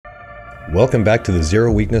Welcome back to the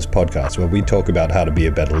Zero Weakness Podcast, where we talk about how to be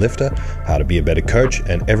a better lifter, how to be a better coach,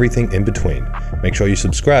 and everything in between. Make sure you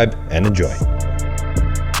subscribe and enjoy.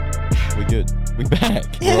 We're good. We're back.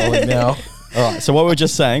 Rolling now. All right. So what we were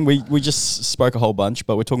just saying, we just spoke a whole bunch,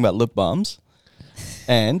 but we're talking about lip balms,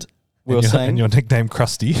 and we were saying, and your nickname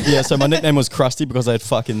Krusty. Yeah. So my nickname was Krusty because I had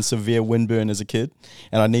fucking severe windburn as a kid,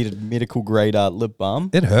 and I needed medical grade lip balm.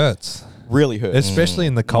 It hurts, Really hurt, especially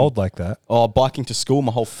in the cold like that. Oh, biking to school,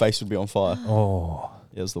 my whole face would be on fire. Oh,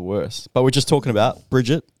 It was the worst. But we're just talking about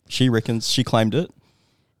Bridget. She reckons she claimed it.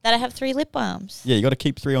 That I have 3 lip balms. Yeah, you got to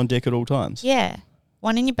keep 3 on deck at all times. Yeah.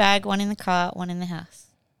 1 in your bag, 1 in the car, 1 in the house.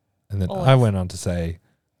 and then Always. I went on to say,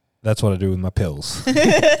 that's what I do with my pills.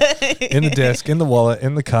 In the desk, in the wallet,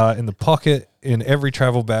 in the car, in the pocket, in every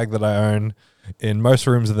travel bag that I own, in most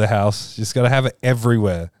rooms of the house. You just got to have it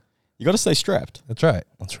everywhere. You got to stay strapped. That's right.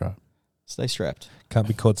 That's right. Stay strapped. Can't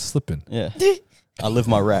be caught slipping. Yeah. I live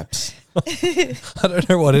my raps. I don't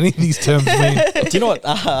know what any of these terms mean. Do you know what?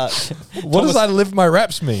 What does I live my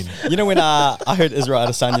raps mean? You know when I heard Israel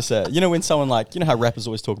Adesanya say, you know when someone like, you know how rappers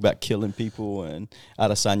always talk about killing people, and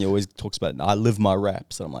Adesanya always talks about, I live my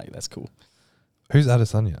raps. And I'm like, that's cool. Who's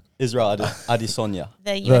Adesanya? Israel Adesanya.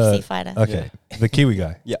 The UFC fighter. Okay, the Kiwi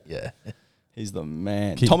guy. Yeah. Yeah. He's the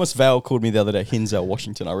man. Thomas Vale called me the other day Hinzel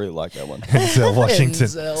Washington. I really like that one. Denzel Washington.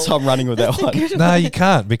 So I'm running with that one. No, you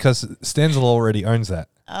can't because Stenzel already owns that.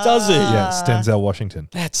 Does he? Yeah, Stenzel Washington.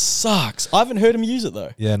 That sucks. I haven't heard him use it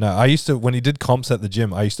though. Yeah, no, I used to, when he did comps at the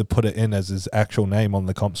gym, I used to put it in as his actual name on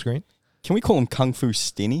the comp screen. Can we call him Kung Fu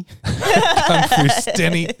Stenny? Kung Fu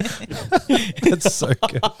Stenny. That's so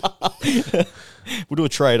good. We'll do a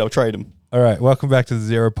trade. I'll trade him. All right, welcome back to the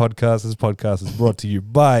Zero Podcast. This podcast is brought to you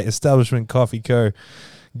by Establishment Coffee Co.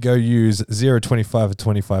 Go use 025 for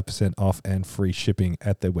 25% off and free shipping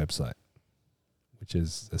at their website, which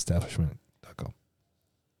is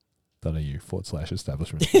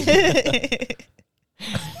establishment.com.au/establishment.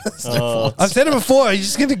 I've said it before. You're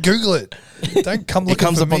just going to Google it. Don't come looking It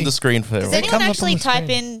comes for up me. on the screen for Does everyone. anyone comes up on actually the type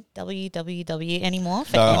screen. in www anymore?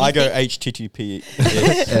 For No, I go anything? HTTP.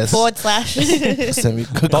 Yes. / Colon slash.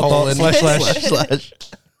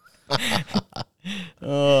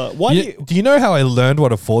 Why do you? Do you know how I learned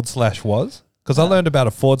what a / was? Because I learned about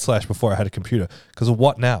a / before I had a computer. Because of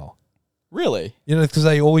What Now? Really? You know, because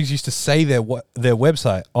they always used to say their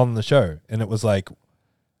website on the show, and it was like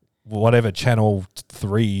whatever channel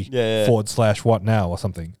 3 Yeah. / What Now or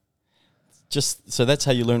something. Just so that's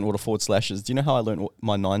how you learn what a / is. Do you know how I learned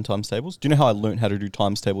my 9 times tables? Do you know how I learned how to do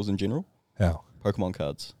times tables in general? How? Pokemon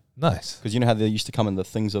cards. Nice. Because you know how they used to come in the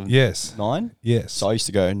things of Yes. 9? Yes. So I used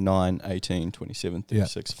to go 9, 18, 27,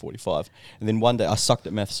 36, 45. And then one day I sucked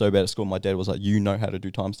at math so bad at school, my dad was like, you know how to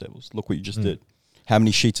do times tables. Look what you just did. How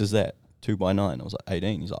many sheets is that? 2 by 9. I was like,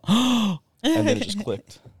 18. He's like, oh. And then it just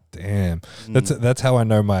clicked. Damn. That's how I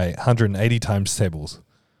know my 180 times tables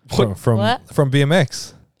from What?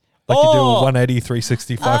 BMX. Like you do 180,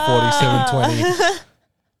 360, 540, 720,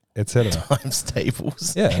 etc. times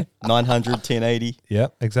tables. Yeah. 900, 1080.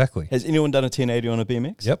 Yep, exactly. Has anyone done a 1080 on a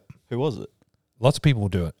BMX? Yep. Who was it? Lots of people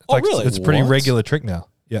do it. It's Oh, really? It's a pretty What? regular trick now.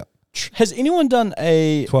 Yep. Has anyone done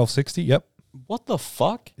a... 1260, yep. What the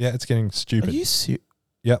fuck? Yeah, it's getting Are stupid. you serious?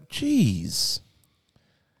 Yep. Jeez.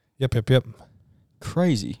 Yep.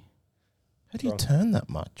 Crazy. How do you turn that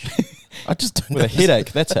much? I just don't With a know.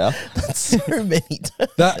 headache, that's how. That's so many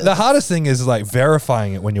turns. The hardest thing is like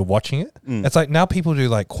verifying it when you're watching it. Mm. It's like now people do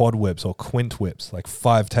like quad whips or quint whips, like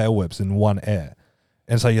 5 tail whips in one air.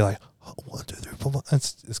 And so you're like, oh, 1, 2, 3, 4, 5.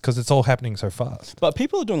 It's because it's all happening so fast. But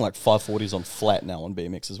people are doing like 540s on flat now on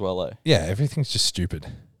BMX as well, eh? Yeah, everything's just stupid.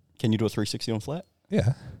 Can you do a 360 on flat?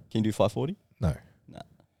 Yeah. Can you do 540? No. Nah.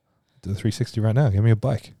 Do the 360 right now. Give me a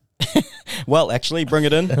bike. Well, actually, bring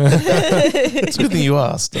it in. It's a good thing you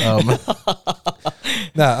asked. No,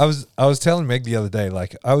 I was telling Meg the other day,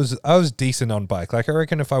 like I was decent on bike. Like I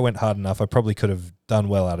reckon if I went hard enough, I probably could have done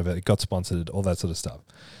well out of it. It got sponsored, all that sort of stuff.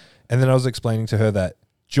 And then I was explaining to her that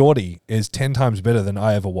Geordie is 10 times better than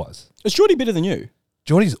I ever was. Is Jordy better than you?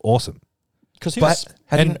 Geordie's awesome. Because he But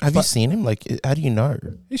was... have you seen him? Like, how do you know?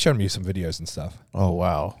 He's shown me some videos and stuff. Oh,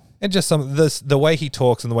 wow. And just some the way he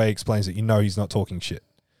talks and the way he explains it, you know he's not talking shit.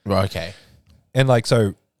 Right, okay. And like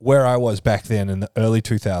so where I was back then in the early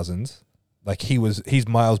 2000s, like he's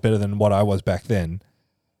miles better than what I was back then,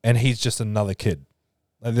 and he's just another kid.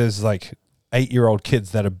 Like there's like 8-year-old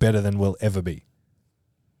kids that are better than we'll ever be.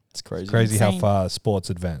 It's crazy. Crazy how Insane. far sports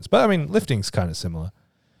advance. But I mean, lifting's kind of similar.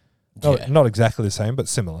 Yeah. Not exactly the same, but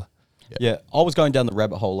similar. Yeah, I was going down the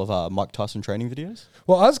rabbit hole of Mike Tyson training videos.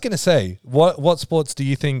 Well, I was going to say, what sports do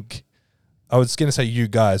you think I was going to say you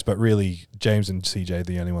guys, but really James and CJ are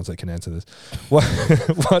the only ones that can answer this.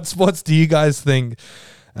 What do you guys think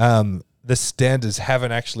the standards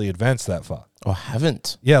haven't actually advanced that far? Or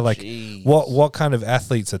haven't? Yeah, like Jeez. what kind of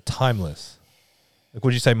athletes are timeless? Like,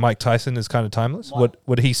 would you say Mike Tyson is kind of timeless?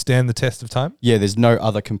 Would he stand the test of time? Yeah, there's no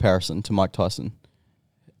other comparison to Mike Tyson.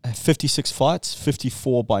 56 fights,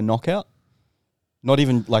 54 by knockout. Not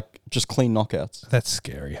even like just clean knockouts. That's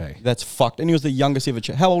scary, hey. That's fucked. And he was the youngest ever.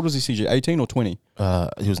 How old was he, CJ? 18 or 20?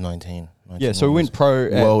 He was 19. Yeah, so he went pro.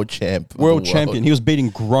 World champ. World champion. He was beating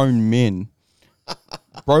grown men.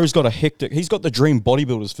 Bro's got a hectic. He's got the dream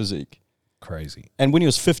bodybuilder's physique. Crazy. And when he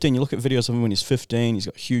was 15, you look at videos of him when he's 15. He's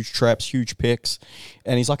got huge traps, huge pecs,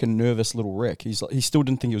 and he's like a nervous little wreck. He still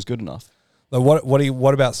didn't think he was good enough. Like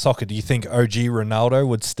what about soccer? Do you think OG Ronaldo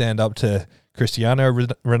would stand up to Cristiano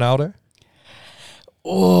Ronaldo?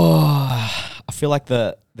 Oh, I feel like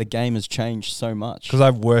the game has changed so much. Because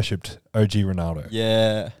I've worshipped OG Ronaldo.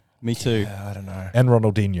 Yeah, me too. Yeah, I don't know. And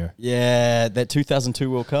Ronaldinho. Yeah, that 2002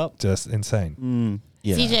 World Cup. Just insane.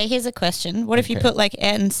 Yeah. CJ, here's a question. What if you put like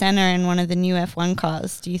Ayrton Senna in one of the new F1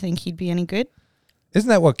 cars? Do you think he'd be any good? Isn't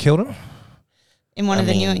that what killed him? In one of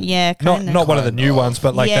the new, yeah, kind of. Not one of the new ones,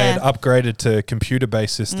 but like they Yeah. had upgraded to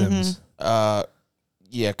computer-based systems.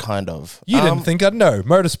 Yeah, kind of. You didn't think I'd know.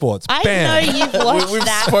 Motorsports. I Bam. know you've watched We've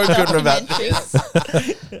that. spoken about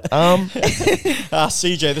documentary.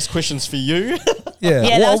 CJ, this question's for you. Yeah.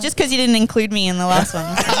 Yeah, that was just because you didn't include me in the last one.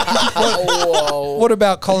 What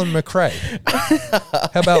about Colin McRae?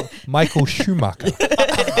 How about Michael Schumacher?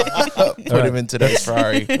 Put him in today's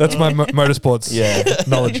Ferrari. That's my motorsports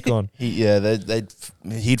knowledge gone.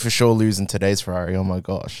 He'd for sure lose in today's Ferrari. Oh my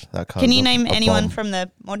gosh, that car. Can you name anyone from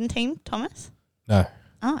the modern team, Thomas? No.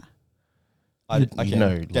 Ah, I You can.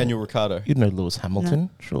 know, Daniel Ricciardo. You'd know Lewis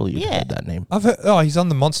Hamilton. Surely you'd Yeah. heard that name. I've heard, he's on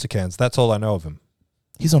the Monster cans. That's all I know of him.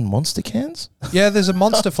 He's on Monster cans. Yeah, there's a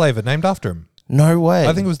Monster flavor named after him. No way.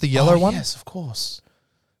 I think it was the yellow one. Yes, of course.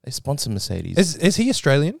 They sponsor Mercedes. Is he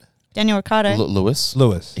Australian? Daniel Ricciardo. Lewis?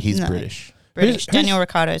 Lewis. He's No. British. British. Who's- Daniel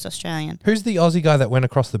Ricciardo is Australian. Who's the Aussie guy that went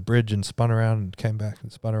across the bridge and spun around and came back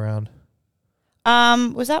and spun around?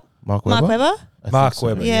 Was that Mark Mark Webber? Webber? I think Mark so.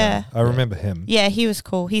 Webber. Yeah. I remember him. Yeah, he was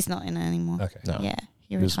cool. He's not in it anymore. Okay. No. Yeah,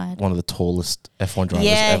 he He was retired. one of the tallest F1 drivers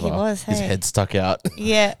Yeah, ever. he was, His hey. head stuck out.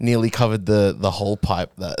 Yeah. Nearly covered the whole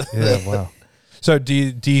pipe. That Yeah, wow. So do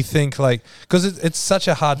you think like, because it's such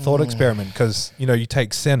a hard thought experiment, because you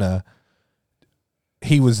take Senna,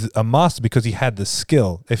 he was a master because he had the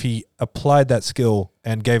skill. If he applied that skill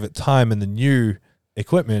and gave it time and the new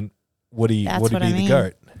equipment, would he That's be what I the mean.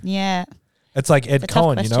 GOAT? Yeah. It's like Ed It's a tough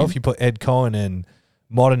Cohen, question. if you put Ed Cohen in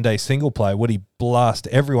modern day single player, would he blast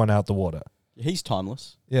everyone out the water? He's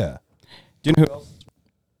timeless. Yeah. Do you know who else?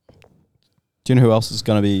 Do you know who else is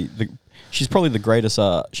going to be she's probably the greatest.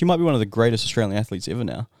 She might be one of the greatest Australian athletes ever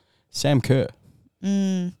now. Sam Kerr,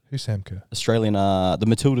 Who's Sam Kerr? Australian, the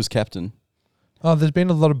Matildas captain. Oh, there's been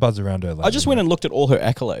a lot of buzz around her lately. I just went and looked at all her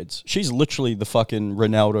accolades. She's literally the fucking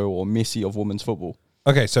Ronaldo or Messi of women's football.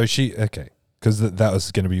 Okay, so because that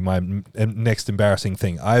was going to be my next embarrassing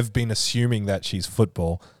thing. I've been assuming that she's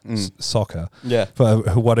football, soccer, Yeah. for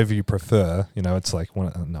whatever you prefer. It's like no,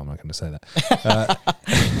 I'm not going to say that.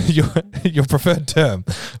 Your preferred term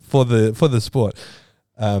for the sport.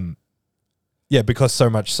 Yeah, because so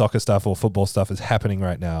much soccer stuff or football stuff is happening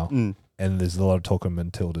right now, and there's a lot of talk of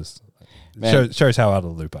Matildas. Shows how out of the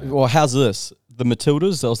loop I am. Well, how's this? The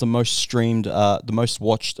Matildas, that was the most streamed, the most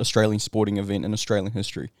watched Australian sporting event in Australian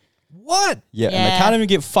history. What? Yeah, and they Yeah. can't even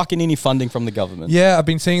get fucking any funding from the government. Yeah, I've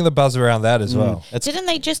been seeing the buzz around that as well. It's, Didn't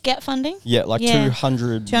they just get funding? yeah, like Yeah.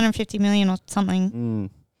 250 million or something.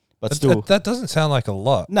 But still, That doesn't sound like a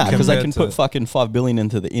lot. nah, because they compared can put to- fucking $5 billion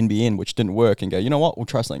into the NBN, which didn't work, and go, you know what? We'll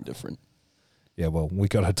try something different. Yeah, well, we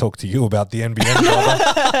got to talk to you about the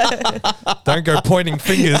NBN, brother. Don't go pointing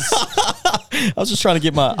fingers. I was just trying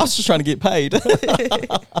to get paid.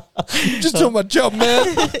 Just doing my job,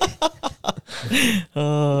 man.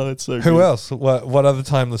 Oh, it's so Who good. else? What other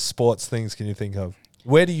timeless sports things can you think of?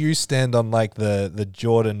 Where do you stand on like the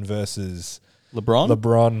Jordan versus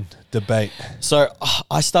LeBron debate? So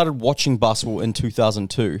I started watching basketball in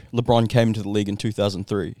 2002. LeBron came into the league in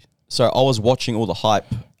 2003. So I was watching all the hype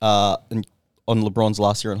on LeBron's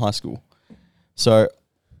last year in high school. So,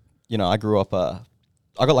 I grew up, I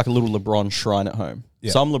got like a little LeBron shrine at home.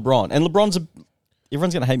 Yeah. So I'm LeBron. And everyone's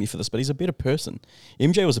going to hate me for this, but he's a better person.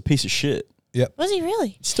 MJ was a piece of shit. Yep. Was he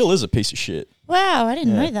really? Still is a piece of shit. Wow, I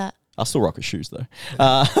didn't Yeah. know that. I still rock his shoes though.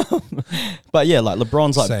 But yeah, like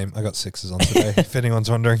LeBron's like, Same. I got 6s on today, if anyone's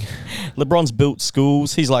wondering. LeBron's built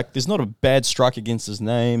schools. He's like, there's not a bad strike against his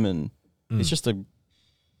name, and he's just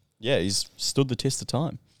he's stood the test of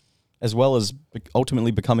time. as well as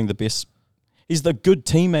ultimately becoming the best. He's the good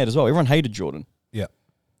teammate as well. Everyone hated Jordan. Yeah.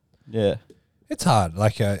 Yeah. It's hard.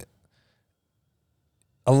 Like a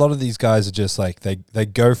lot of these guys are just like they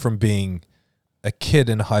go from being a kid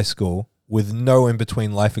in high school with no in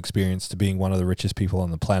between life experience to being one of the richest people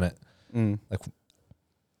on the planet. Like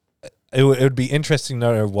it would be interesting to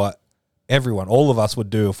know what all of us would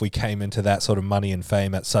do if we came into that sort of money and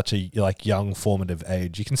fame at such a like young formative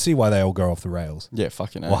age. You can see why they all go off the rails. Yeah,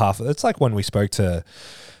 fucking Or half of it's like when we spoke to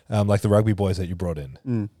like the rugby boys that you brought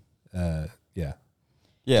in. Yeah.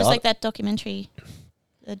 Just like that documentary,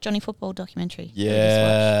 the Johnny Football documentary.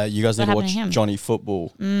 Yeah, you guys need to watch Johnny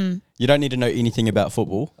Football. You don't need to know anything about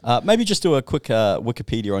football. Maybe just do a quick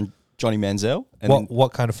Wikipedia on Johnny Manziel. And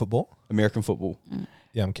what kind of football? American football.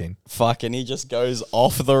 Yeah, I'm keen. Fucking, he just goes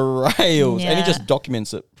off the rails. And he just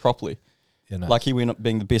documents it properly. Yeah, nice. Like he went up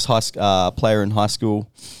being the best player in high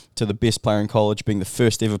school to the best player in college, being the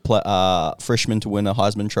first ever freshman to win a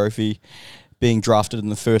Heisman Trophy, being drafted in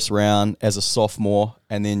the first round as a sophomore,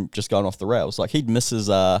 and then just going off the rails. Like he'd miss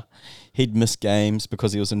games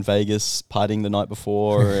because he was in Vegas partying the night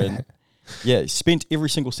before, and he spent every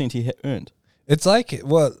single cent he earned. It's like,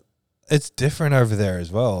 well, it's different over there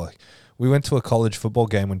as well. Like, we went to a college football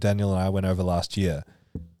game when Daniel and I went over last year,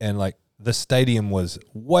 and like the stadium was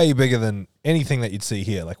way bigger than anything that you'd see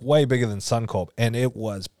here, like way bigger than Suncorp, and it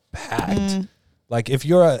was packed. Like if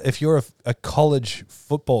you're a college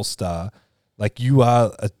football star, like you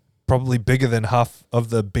are probably bigger than half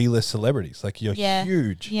of the B-list celebrities. Like you're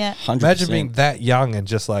huge. Yeah. 100%. Imagine being that young and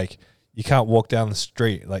just like you can't walk down the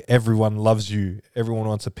street. Like everyone loves you. Everyone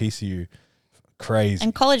wants a piece of you. Crazy.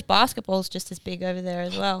 And college basketball is just as big over there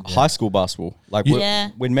as well. High school basketball. Like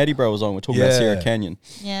when Matty Bro was on, we're talking about Sierra Canyon.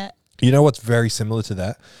 Yeah. You know what's very similar to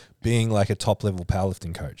that? Being like a top-level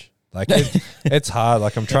powerlifting coach. Like it's hard.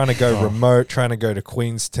 Like I'm trying to go remote, trying to go to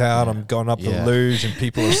Queenstown. I'm going up the luge, and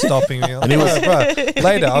people are stopping me. And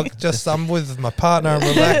later, I'm with my partner. I'm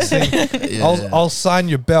relaxing. I'll sign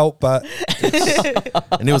your belt, but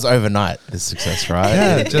and it was overnight. This success, right?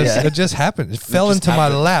 Yeah, it just happened. It fell into my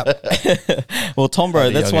lap. Well, Tom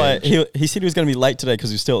Bro, that's why he said he was going to be late today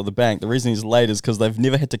because he was still at the bank. The reason he's late is because they've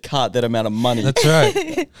never had to cart that amount of money. That's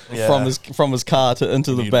right. from his car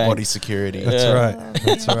into the bank. Body security.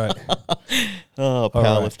 That's right. Oh,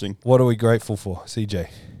 powerlifting. Right. What are we grateful for, CJ?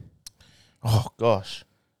 Oh gosh,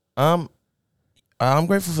 I'm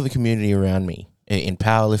grateful for the community around me in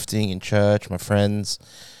powerlifting, in church, my friends.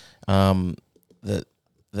 That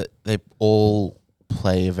they all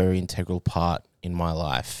play a very integral part in my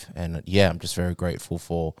life, and I'm just very grateful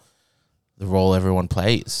for the role everyone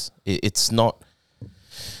plays. It's not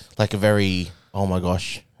like a very oh my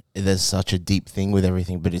gosh, there's such a deep thing with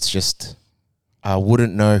everything, but it's just. I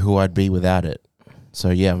wouldn't know who I'd be without it. So,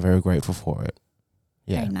 I'm very grateful for it.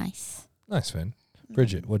 Yeah. Very nice. Nice, man.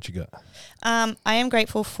 Bridget, what you got? I am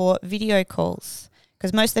grateful for video calls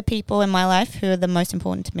because most of the people in my life who are the most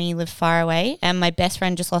important to me live far away. And my best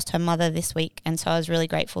friend just lost her mother this week. And so I was really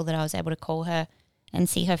grateful that I was able to call her and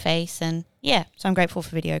see her face. And so I'm grateful for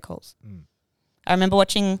video calls. I remember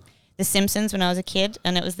watching The Simpsons when I was a kid,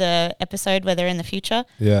 and it was the episode where they're in the future.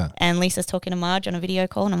 Yeah. And Lisa's talking to Marge on a video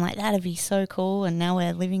call, and I'm like, that'd be so cool. And now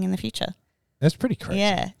we're living in the future. That's pretty crazy.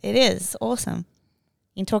 Yeah, it is awesome.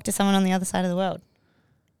 You can talk to someone on the other side of the world.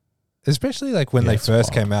 Especially like when they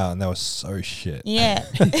first came out and they were so shit. Yeah.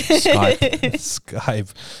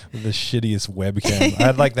 Skype with the shittiest webcam. I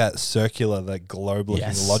had like that circular, that globe looking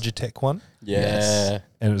Logitech one. Yeah.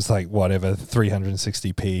 And it was like whatever,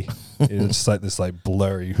 360p. It was just like this like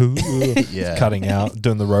blurry cutting out,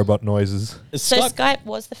 doing the robot noises. So Skype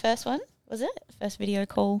was the first one, was it? First video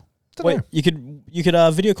call. Wait, you could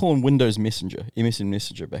video call on Windows Messenger, MSN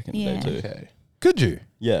Messenger back in the day too. Okay. Could you?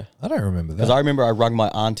 Yeah. I don't remember that. Because I remember I rung my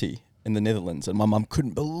auntie in the Netherlands, and my mum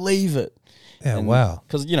couldn't believe it. Yeah, wow.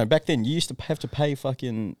 Because, back then, you used to have to pay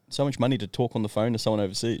fucking so much money to talk on the phone to someone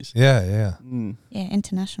overseas. Yeah. Yeah,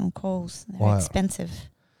 international calls. They're expensive.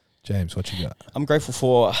 James, what you got? I'm grateful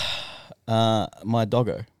for my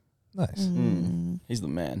doggo. Nice. He's the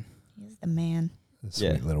man. He's the man.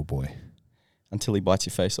 Sweet little boy. Until he bites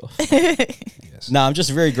your face off. Yes. No, I'm just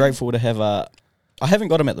very grateful to have I haven't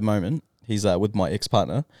got him at the moment. He's with my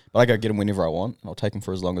ex-partner, but I go get him whenever I want. I'll take him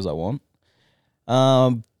for as long as I want.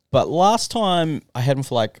 But last time I had him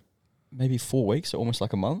for like maybe 4 weeks, or almost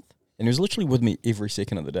like a month, and he was literally with me every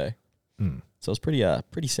second of the day. So it was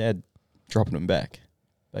pretty sad dropping him back.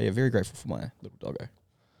 But very grateful for my little doggo.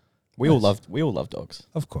 We all love dogs.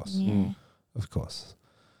 Of course. Yeah. Of course.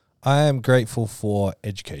 I am grateful for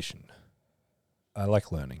education. I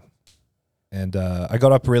like learning. And I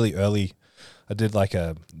got up really early. I did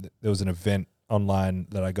there was an event online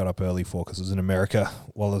that I got up early for because it was in America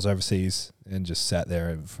while I was overseas, and just sat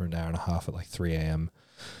there for an hour and a half at like 3 a.m.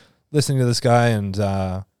 listening to this guy, and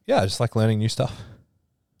I just like learning new stuff.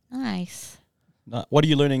 Nice. What are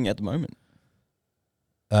you learning at the moment?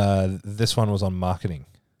 This one was on marketing.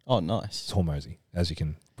 Oh, nice. It's Hormozy, as you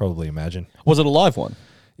can probably imagine. Was it a live one?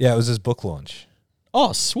 Yeah, it was his book launch.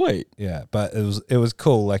 Oh, sweet. Yeah, but it was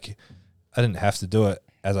cool. Like, I didn't have to do it.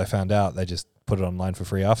 As I found out, they just put it online for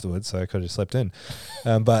free afterwards, so I could have slept in.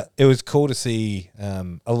 But it was cool to see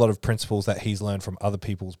a lot of principles that he's learned from other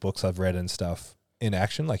people's books I've read and stuff in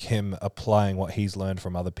action, like him applying what he's learned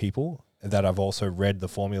from other people that I've also read the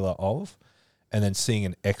formula of, and then seeing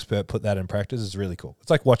an expert put that in practice is really cool.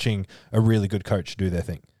 It's like watching a really good coach do their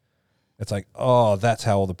thing. It's like, oh, that's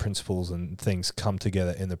how all the principles and things come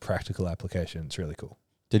together in the practical application. It's really cool.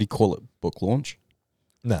 Did he call it book launch?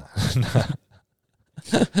 No.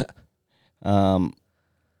 All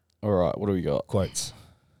right, what do we got? Quotes.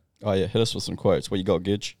 Oh, yeah, hit us with some quotes. What you got,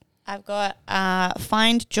 Gidge? I've got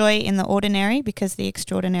find joy in the ordinary because the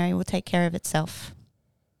extraordinary will take care of itself.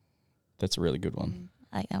 That's a really good one.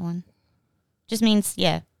 I like that one. Just means,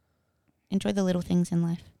 enjoy the little things in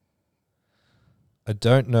life. I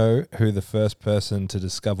don't know who the first person to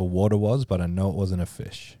discover water was, but I know it wasn't a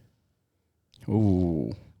fish.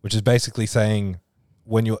 Ooh. Which is basically saying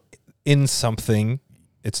when you're in something,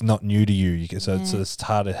 it's not new to you. So it's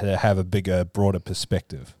harder to have a bigger, broader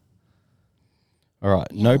perspective. All right.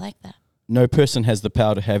 Yeah, I like that. No person has the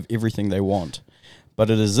power to have everything they want,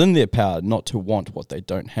 but it is in their power not to want what they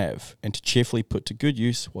don't have and to cheerfully put to good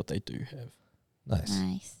use what they do have. Nice.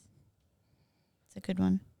 It's a good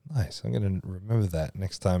one. Nice. I'm going to remember that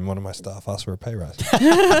next time one of my staff asks for a pay rise.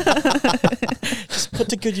 Just put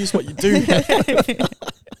to good use what you do have.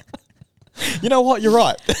 You know what? You're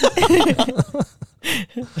right.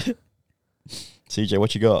 CJ,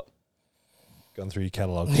 what you got? Gone through your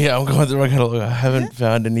catalogue. Yeah, I'm going through my catalog. I haven't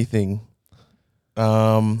found anything.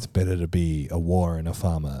 It's better to be a war and a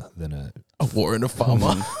farmer than a war and a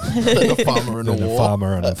farmer. Than a farmer and a war. A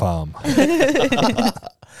farmer and a farm.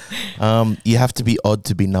 You have to be odd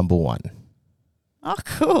to be number one. Oh,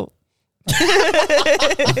 cool.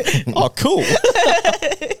 Oh, cool.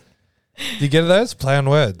 Do you get those? Play on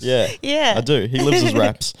words. Yeah. Yeah. I do. He lives his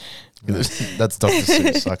raps. That's Dr.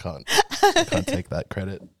 Seuss. I can't take that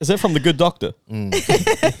credit. Is that from The Good Doctor?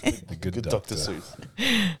 The good Dr. doctor. Seuss.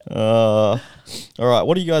 All right.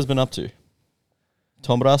 What have you guys been up to?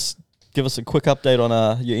 Tom Russ, give us a quick update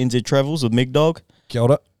on your NZ travels with Mig Dog. Kia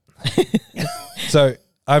ora. So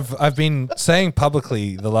I've been saying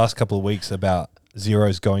publicly the last couple of weeks about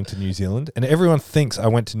Zero's going to New Zealand, and everyone thinks I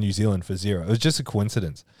went to New Zealand for Zero. It was just a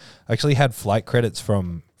coincidence. I actually had flight credits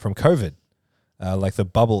from COVID. Like the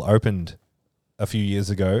bubble opened a few years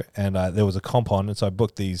ago, and there was a comp on, and so I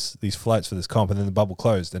booked these flights for this comp, and then the bubble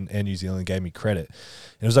closed, and Air New Zealand gave me credit.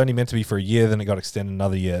 It was only meant to be for a year, then it got extended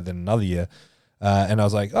another year, then another year, and I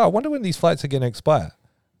was like, oh, I wonder when these flights are going to expire.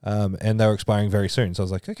 And they were expiring very soon, so I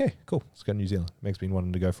was like, okay, cool, let's go to New Zealand. Meg's been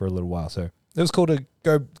wanting to go for a little while, so it was cool to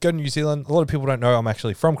go to New Zealand. A lot of people don't know I'm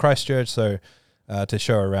actually from Christchurch, so to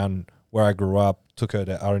show her around where I grew up, took her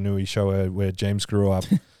to Aranui, show her where James grew up.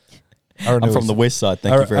 I'm from the west side,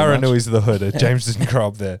 thank you very much. Aranui's the hood. James didn't grow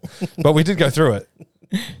up there. But we did go through it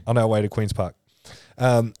on our way to Queen's Park.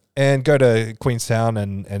 And go to Queenstown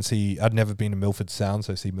and see, I'd never been to Milford Sound,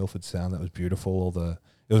 so see Milford Sound. That was beautiful.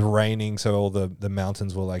 It was raining, so all the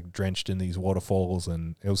mountains were like drenched in these waterfalls,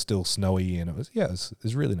 and it was still snowy, and it was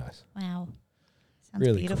really nice. Wow. Sounds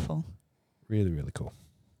Really beautiful. Cool. Really, really cool.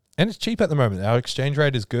 And it's cheap at the moment. Our exchange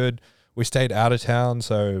rate is good. We stayed out of town,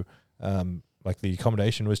 so like the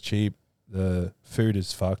accommodation was cheap. The food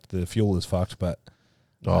is fucked. The fuel is fucked, but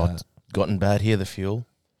It's gotten bad here, the fuel.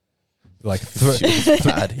 like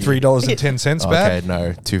Bad here. $3.10 bad. Okay,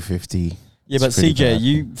 no, $2.50. Yeah, but It's pretty CJ, bad.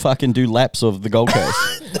 you fucking do laps of the Gold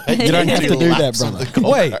Coast. You don't have to do that, Laps of brother. the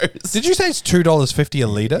Gold Wait, Coast. did you say it's $2.50 a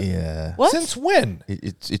litre? Yeah. What? Since when?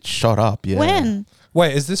 It shot up, yeah. When?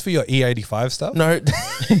 Wait, is this for your E85 stuff? No,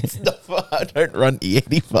 it's not for, I don't run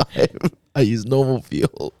E85. I use normal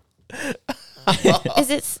fuel.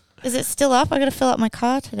 Is it still up? I got to fill up my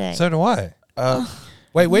car today. So do I.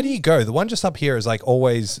 Wait, where do you go? The one just up here is like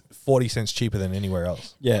always 40 cents cheaper than anywhere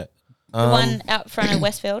else. Yeah. the one out front of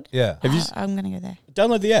Westfield. Yeah. Have you I'm going to go there.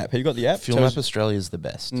 download the app? Have you got the app? Fuel Map Australia is the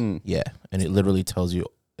best. Yeah, and it literally tells you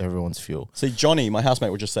everyone's fuel. See, Johnny, my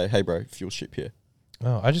housemate, would just say, "Hey, bro, fuel ship here."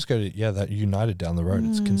 Oh, I just go to, that United down the road.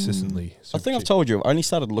 It's consistently I super think I've cheap. told you, I've only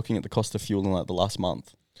started looking at the cost of fuel in like the last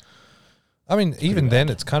month. I mean, even then,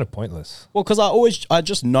 it's kind of pointless. Well, because I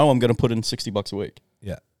just know I'm going to put in $60 a week.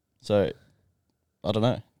 Yeah. So, I don't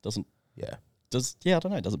know. I don't know. Yeah. Does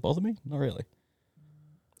it bother me? Not really.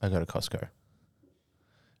 I go to Costco.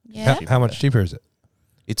 Yeah. How much cheaper is it?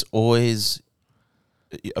 It's always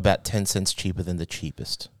about 10 cents cheaper than the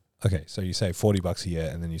cheapest. Okay, so you save $40 a year,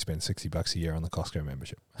 and then you spend $60 a year on the Costco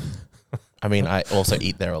membership. I mean, I also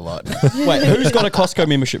eat there a lot. Wait, who's got a Costco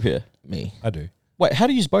membership here? Me. I do. Wait, how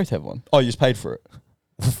do you both have one? Oh, you just paid for it.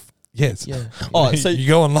 Yes. Yeah. Oh, so you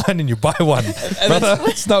go online and you buy one. Brother,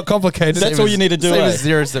 it's not complicated. That's all you need to do. Same Eh? as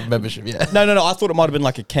Zero membership, yeah. No. I thought it might have been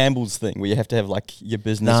like a Campbell's thing where you have to have like your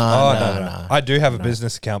business. Nah. No. I do have a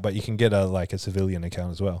business account, but you can get a civilian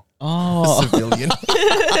account as well. Oh, Civilian.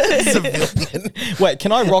 Civilian. wait,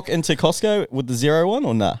 can I rock into Costco with the Zero one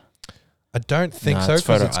or nah? I don't think Nah, so it's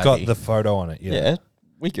because photo it's got ID. the photo on it. Yeah,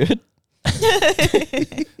 we good.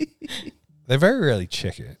 They very rarely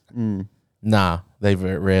check it. Nah, they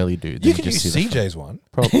rarely do. They You can just use see the CJ's one.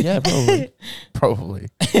 yeah, probably. Probably.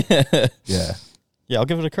 Yeah. Yeah, I'll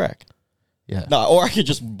give it a crack. Yeah. No, or I could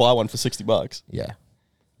just buy one for $60. Yeah.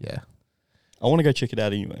 Yeah. I want to go check it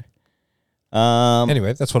out anyway.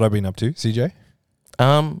 Anyway, that's what I've been up to. CJ?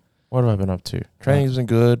 What have I been up to? Training's been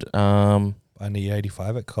good. I need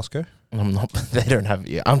 85 at Costco. I'm not. They don't have.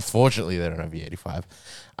 Yeah, unfortunately, they don't have E85.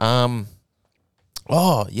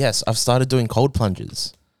 Oh yes, I've started doing cold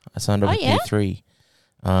plunges. I signed up Oh, with yeah? P3.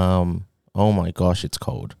 Oh my gosh, it's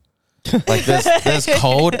cold. Like there's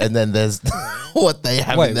cold, and then there's what they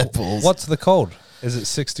have in their pools. What's the cold? Is it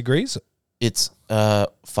 6 degrees? It's 5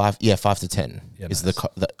 to 10 Yeah, is nice.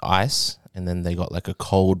 the ice, and then they got like a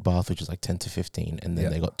cold bath which is like 10 to 15, and then Yeah.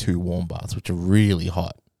 they got 2 warm baths which are really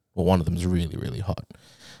hot. Well, one of them is really, really hot.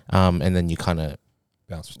 And then you kind of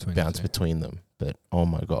Bounce between. bounce the two. between them. But oh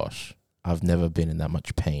my gosh, I've never been in that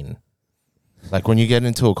much pain. Like when you get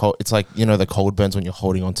into a cold, it's like, you know, the cold burns when you're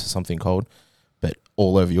holding on to something cold, but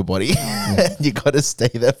all over your body. You got to stay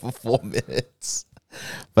there for 4 minutes.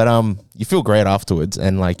 But you feel great afterwards,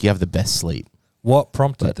 and like you have the best sleep. What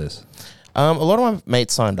prompted this? A lot of my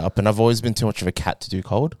mates signed up, and I've always been too much of a cat to do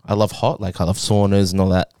cold. I love hot, like I love saunas and all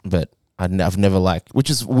that, but I've never liked, which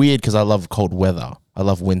is weird because I love cold weather. I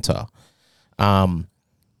love winter.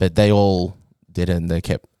 But they all did it, and they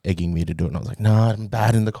kept egging me to do it. And I was like, nah, I'm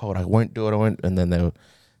bad in the cold. I won't do it. I won't. And then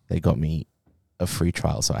they got me a free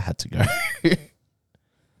trial, so I had to go.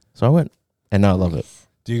 So I went, and now I love it.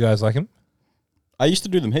 Do you guys like him? I used to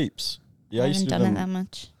do them heaps. Yeah, I I used haven't to do done it them that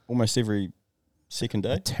much. almost every second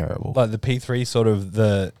day. Terrible. Like the P3 sort of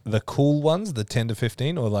the cool ones, the 10 to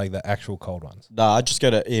 15, or like the actual cold ones? Nah, I just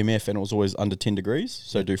go to EMF and it was always under 10 degrees.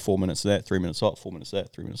 So do 4 minutes of that, 3 minutes hot, 4 minutes of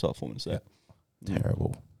that, 3 minutes hot, 4 minutes of that.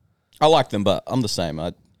 Terrible. I like them, but I'm the same.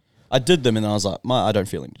 I did them and I was like, I don't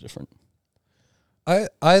feel any different.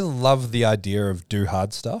 I love the idea of do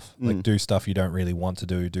hard stuff, like do stuff you don't really want to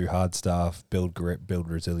do hard stuff, build grip, build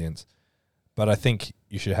resilience. But I think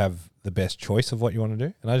you should have the best choice of what you want to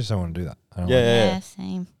do, and I just don't want to do that. I don't Yeah. wanna- Yeah,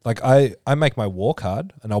 same. Like I make my walk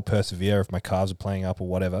hard, and I'll persevere if my calves are playing up or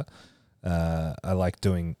whatever. I like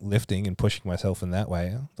doing lifting and pushing myself in that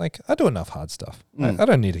way. Like I do enough hard stuff. I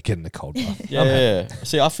don't need to get in the cold bath. Yeah.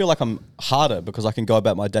 See, I feel like I'm harder because I can go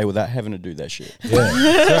about my day without having to do that shit. Yeah,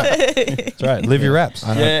 that's right. That's right. Live your raps.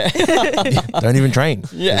 Yeah. Don't even train.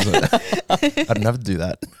 Yeah. I don't have to do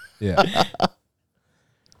that. Yeah.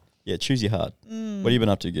 Yeah, choose your hard. What have you been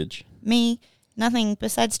up to, Gidge? Me, nothing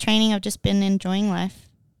besides training. I've just been enjoying life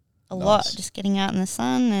a lot, Nice. just getting out in the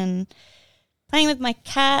sun and playing with my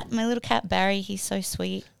cat, my little cat Barry. He's so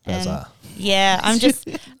sweet. That's And yeah, I'm just.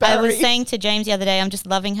 I Barry. was saying to James the other day, I'm just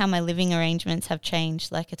loving how my living arrangements have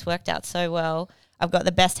changed. Like it's worked out so well. I've got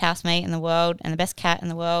the best housemate in the world and the best cat in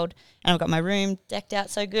the world, and I've got my room decked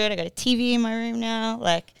out so good. I got a TV in my room now.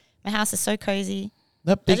 Like my house is so cozy.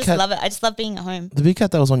 That I big just cat, love it. I just love being at home. the big cat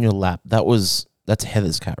that was on your lap, that's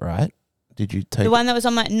Heather's cat, right? Did you take The one that was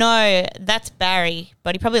on my that's Barry,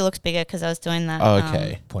 but he probably looks bigger because I was doing that. Oh,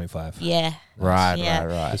 okay. 0.5. Yeah, Right.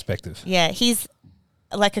 Yeah. Perspective. yeah. He's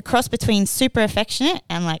like a cross between super affectionate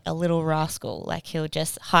and like a little rascal. Like he'll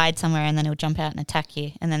just hide somewhere and then he'll jump out and attack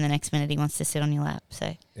you, and then the next minute he wants to sit on your lap.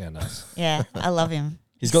 So Yeah, nice. yeah, I love him.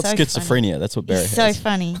 He's got so schizophrenia. funny. That's what Barry He's has. so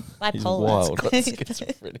funny. Bipolar. wild.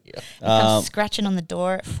 Schizophrenia. He comes scratching on the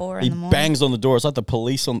door at 4 in He the morning. bangs on the door. It's like the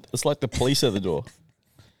police at the door.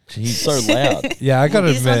 He's so loud. Yeah, I gotta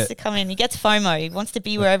He just wants admit, to come in. He gets FOMO. He wants to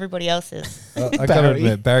be where everybody else is. I gotta Barry.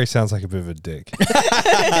 admit, Barry sounds like a bit of a dick.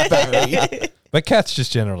 But cats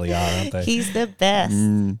just generally are, aren't they? He's the best.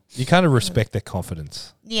 You kind of respect their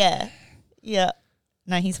confidence. Yeah. Yeah.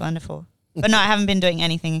 No, he's wonderful. But no, I haven't been doing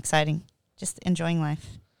anything exciting. Just enjoying life.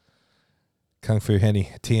 Kung Fu Henny,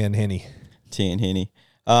 TN Henny. Tea and Henny.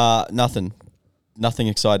 Nothing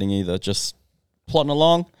exciting either. Just plodding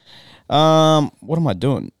along. What am I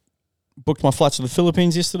doing? booked my flights to the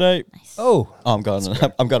Philippines yesterday. Oh, I'm going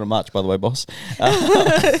in March, by the way, boss.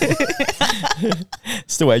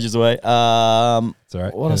 Still ages away. it's all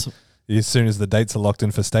right. What else? As soon as the dates are locked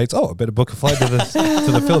in for states, I better book a flight to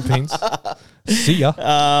the Philippines. See ya.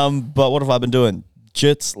 But what have I been doing?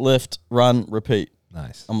 Jits, lift, run, repeat.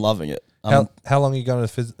 Nice. I'm loving it. How long are you going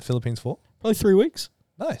to the Philippines for? Probably 3 weeks.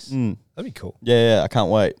 Nice. Mm. That'd be cool. Yeah, I can't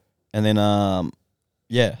wait. And then,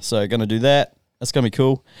 so going to do that. That's going to be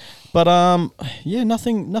cool. But,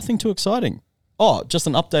 nothing too exciting. Oh, just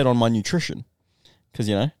an update on my nutrition. Because,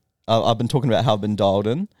 I've been talking about how I've been dialed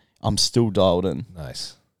in. I'm still dialed in.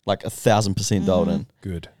 Nice. Like 1,000% dialed in.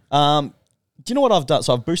 Good. Do you know what I've done?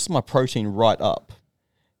 So I've boosted my protein right up.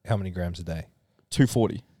 How many grams a day?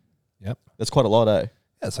 240. Yep. That's quite a lot, eh?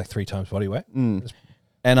 Yeah, it's like 3 times body weight. Mm.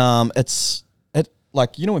 And it's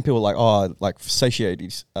like, when people are like, satiety.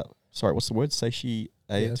 Sorry, what's the word? Satiety.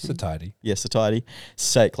 Yeah, satiety. Yeah, satiety.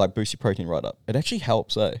 Sake, like boost your protein right up. It actually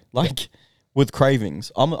helps, eh? Like with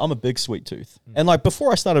cravings. I'm a big sweet tooth, and like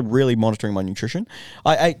before I started really monitoring my nutrition,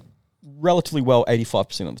 I ate relatively well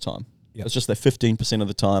 85% of the time. Yep. It's just that 15% of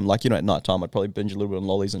the time, like at night time, I'd probably binge a little bit on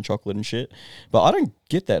lollies and chocolate and shit. But I don't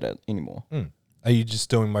get that anymore. Are you just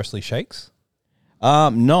doing mostly shakes?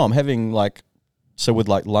 No, I'm having with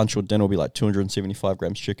lunch or dinner will be like 275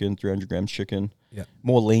 grams chicken, 300 grams chicken. Yeah.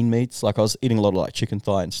 More lean meats. Like I was eating a lot of like chicken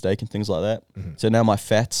thigh and steak and things like that. Mm-hmm. So now my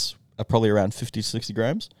fats are probably around 50 to 60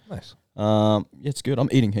 grams. Nice. It's good. I'm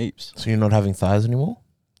eating heaps. So you're not having thighs anymore?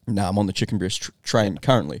 No, I'm on the chicken breast train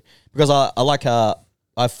currently because I like I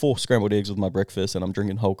have 4 scrambled eggs with my breakfast and I'm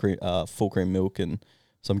drinking full cream milk, and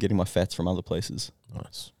so I'm getting my fats from other places.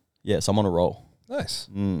 Nice. Yeah, so I'm on a roll. Nice.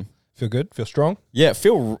 Mm. Feel good? Feel strong? Yeah, I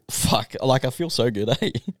feel so good,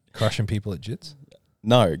 eh? Crushing people at jits?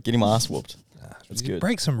 No, getting my ass whooped. That's good.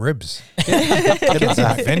 Break some ribs. Get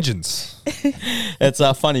some vengeance.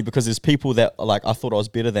 It's funny because there's people that I thought I was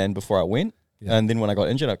better than before I went. Yeah. And then when I got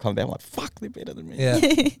injured, I come back, I'm like, fuck, they're better than me. Yeah.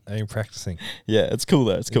 Are you practicing? Yeah, it's cool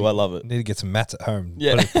though. It's cool. I love it. Need to get some mats at home.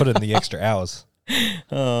 Yeah. Put in the extra hours.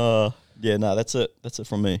 That's it. That's it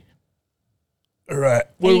from me. All right.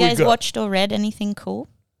 Have you guys watched or read anything cool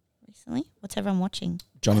recently? What's everyone watching?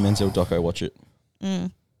 Johnny Manziel doco, watch it.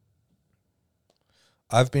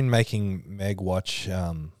 I've been making Meg watch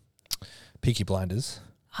Peaky Blinders.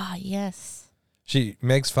 Ah, yes.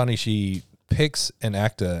 Meg's funny. She picks an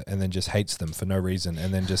actor and then just hates them for no reason,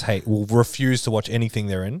 and then will refuse to watch anything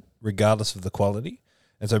they're in, regardless of the quality.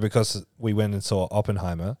 And so because we went and saw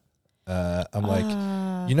Oppenheimer, I'm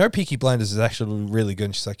like, Peaky Blinders is actually really good.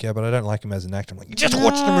 And she's like, yeah, but I don't like him as an actor. I'm like, just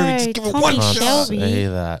watch the movie. Just give it one Tommy shot. Shelby. Say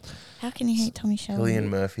that. How can you hate Tommy Shelby? Cillian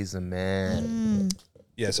Murphy's a man.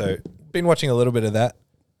 Yeah, so been watching a little bit of that.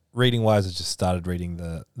 Reading wise, I just started reading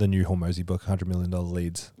the new Hormozy book, $100 Million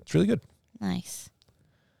Leads. It's really good. Nice.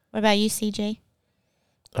 What about you, CJ?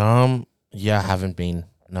 Yeah, I haven't been.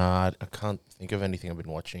 Nah, I can't think of anything I've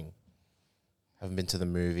been watching. Haven't been to the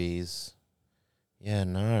movies. Yeah,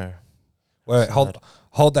 no. Wait,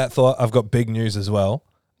 hold that thought. I've got big news as well.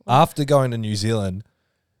 After going to New Zealand,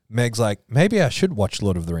 Meg's like, maybe I should watch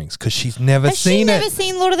Lord of the Rings because she's never seen it. Has she never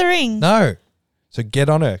seen Lord of the Rings? No. So get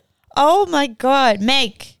on her. Oh my God,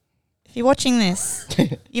 Meg. If you're watching this,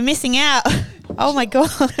 you're missing out. Oh my God.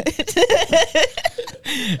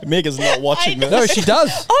 Meg is not watching this. No, she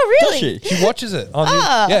does. Oh really? Does she? She watches it.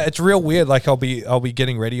 Yeah, it's real weird. Like I'll be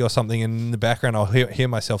getting ready or something, and in the background I'll hear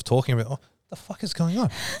myself talking about, the fuck is going on?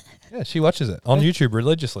 Yeah, she watches it on YouTube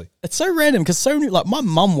religiously. It's so random because my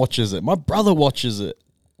mum watches it, my brother watches it,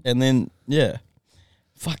 and then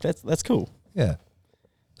fuck, that's cool. Yeah.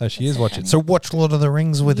 No, she is watching. So watch Lord of the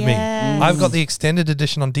Rings with me. I've got the extended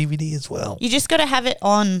edition on DVD as well. You just got to have it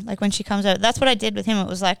on, like when she comes out. That's what I did with him. It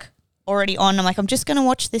was like already on. I'm like, I'm just going to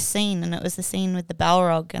watch this scene. And it was the scene with the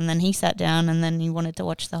Balrog. And then he sat down and then he wanted to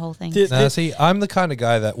watch the whole thing. No, see, I'm the kind of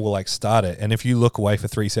guy that will like start it. And if you look away for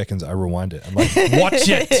 3 seconds, I rewind it. I'm like, watch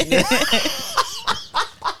it.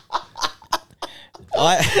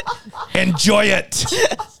 Enjoy it.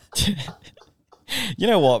 You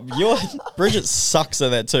know what? Bridget sucks at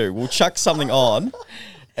that too. We'll chuck something on,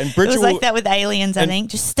 and Bridget it was like that with Aliens. I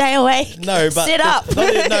think just stay awake. No, but sit up.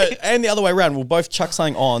 No, and the other way around. We'll both chuck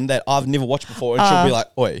something on that I've never watched before, and she'll be like,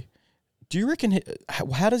 "Oi, do you reckon?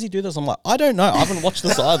 How does he do this?" I'm like, "I don't know. I haven't watched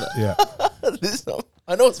this either." Yeah.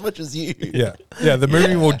 I know as much as you. Yeah. Yeah, the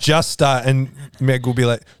movie will just start and Meg will be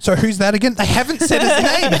like, so who's that again? They haven't said his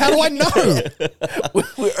name. How do I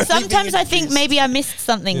know? Sometimes I think maybe I missed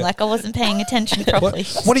something, like I wasn't paying attention properly.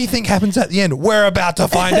 What do you think happens at the end? We're about to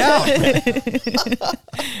find out.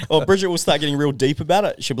 Or Bridget will start getting real deep about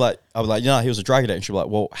it. I'll be like, he was a drug addict. And she'll be like,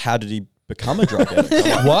 well, how did he become a drug addict.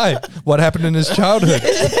 I'm like, Why? What happened in his childhood?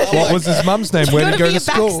 What was his mum's name? Where did he go to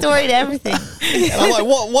school? There's got to be a backstory to everything. and I'm like,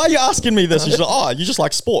 what? Why are you asking me this? She's like, oh, you just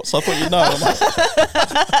like sports. I thought you'd know. I'm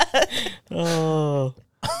like, oh.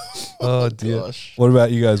 Oh dear. Gosh. What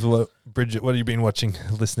about you guys? Bridget, what have you been watching,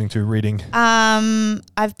 listening to, reading?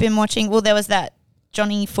 I've been watching. Well, there was that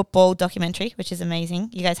Johnny football documentary, which is amazing.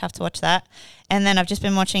 You guys have to watch that. And then I've just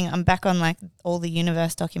been watching. I'm back on like all the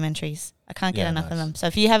universe documentaries. I can't get enough of them. So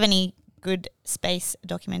if you have any good space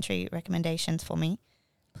documentary recommendations for me,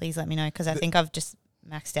 please let me know, because I think I've just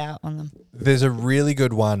maxed out on them. There's a really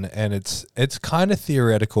good one, and it's kind of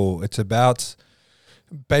theoretical. It's about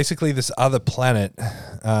basically this other planet,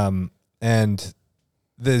 and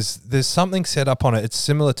there's something set up on it. It's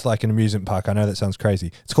similar to like an amusement park. I know that sounds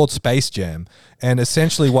crazy. It's called Space Jam, and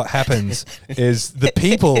essentially what happens is the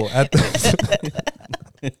people at the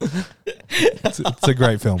it's a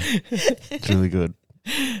great film. It's really good.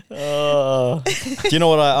 Do you know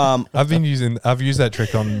what I've used that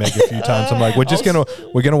trick on Meg a few times. I'm like,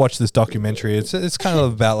 we're gonna watch this documentary. It's kind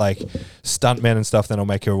of about like stuntmen and stuff. Then I'll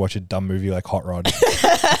make her watch a dumb movie like Hot Rod.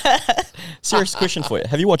 serious question for you?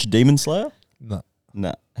 Have you watched Demon Slayer? No.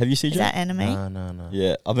 Have you, CJ? Is that anime? No.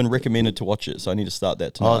 Yeah, I've been recommended to watch it, so I need to start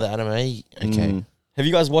that tonight. Oh, the anime? Okay. Have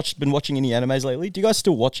you guys been watching any animes lately? Do you guys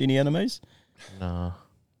still watch any animes? No.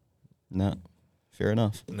 No. Fair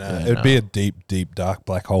enough. It would be a deep, dark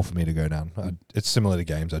black hole for me to go down. It's similar to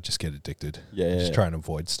games. I just get addicted. Just try and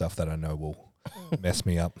avoid stuff that I know will mess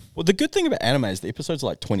me up. Well, the good thing about anime is the episodes are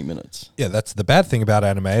like 20 minutes. Yeah, that's the bad thing about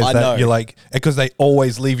anime is that you're like, because they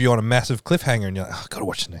always leave you on a massive cliffhanger and you're like, oh, I've got to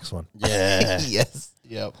watch the next one. Yeah. Yes.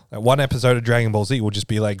 Yep. Like one episode of Dragon Ball Z will just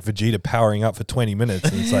be like Vegeta powering up for 20 minutes.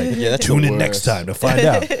 And it's like, tune in next time to find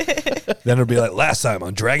out. Then it'll be like last time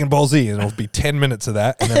on Dragon Ball Z, and it'll be 10 minutes of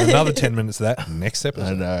that, and then another 10 minutes of that next episode.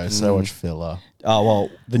 I know, so much filler. Oh, well,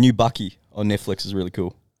 the new Bucky on Netflix is really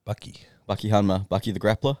cool. Bucky Hanma, Bucky the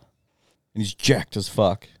Grappler. And he's jacked as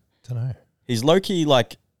fuck. Don't know. He's low-key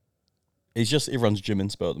like, he's just everyone's gym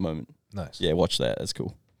inspo at the moment. Nice. Yeah, watch that. That's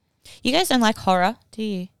cool. You guys don't like horror, do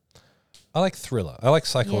you? I like thriller. I like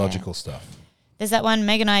psychological stuff. There's that one.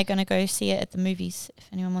 Meg and I are going to go see it at the movies. If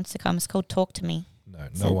anyone wants to come, it's called Talk to Me.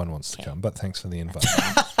 No one wants to come, but thanks for the invite.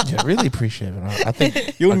 Yeah, really appreciate it. I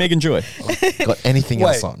think You and Meg enjoy. got anything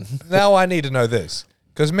else on. Now I need to know this,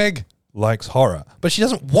 because Meg likes horror, but she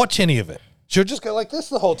doesn't watch any of it. She'll just go like this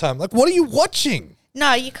the whole time. Like, what are you watching?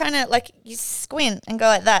 No, you kind of like you squint and go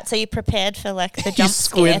like that, so you're prepared for like the jump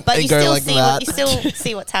scare, squint but and you go still like see that. you still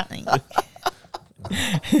see what's happening.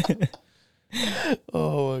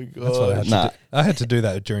 Oh my god. That's what I had to do. I had to do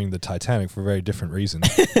that during the Titanic for a very different reason.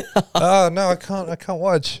 Oh no, I can't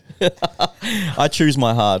watch. I choose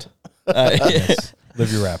my hard. Yes.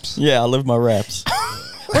 Live your raps. Yeah, I live my raps.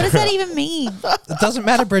 What does that even mean? It doesn't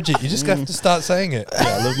matter, Bridget. You just have to start saying it. Yeah,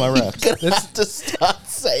 I live my raps. Have to start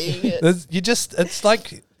saying it. It's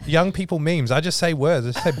like young people memes. I just say words.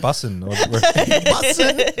 I just say bussin'.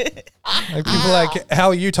 Bussin'. Like people are like, how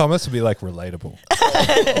are you, Thomas? Would be like relatable.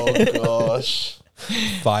 Oh gosh.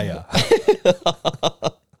 Fire.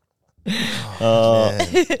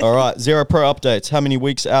 All right, Zero Pro updates. How many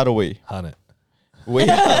weeks out are we? 100. We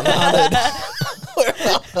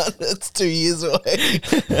It's 2 years away.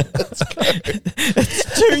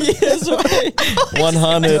 It's 2 years away.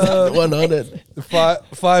 100. 100.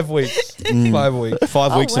 5 weeks. 5 weeks.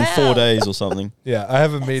 5 weeks and 4 wow. days or something. Yeah, I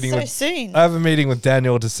have a meeting So with soon. I have a meeting with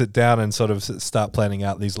Daniel to sit down and sort of start planning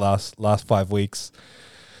out these last 5 weeks.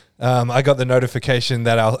 I got the notification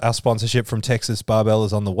that our sponsorship from Texas Barbell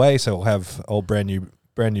is on the way, so we'll have all brand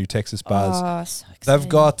new Texas bars. Oh, so exciting. They've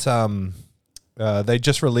got they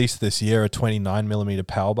just released this year a 29mm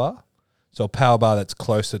power bar, so a power bar that's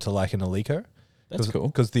closer to like an Alico. That's cool.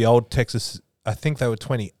 Because the old Texas, I think they were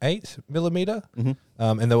 28mm,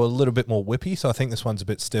 and they were a little bit more whippy. So I think this one's a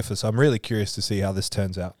bit stiffer. So I'm really curious to see how this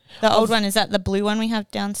turns out. The old one, is that the blue one we have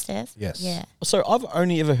downstairs? Yes. Yeah. So I've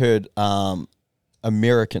only ever heard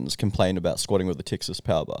Americans complain about squatting with the Texas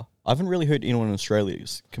power bar. I haven't really heard anyone in Australia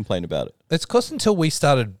complain about it. It's because until we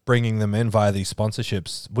started bringing them in via these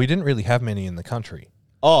sponsorships, we didn't really have many in the country.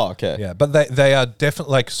 Oh, okay. Yeah, but they are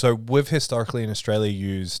definitely like, so we've historically in Australia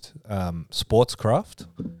used Sportscraft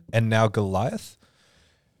and now Goliath.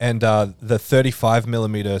 And the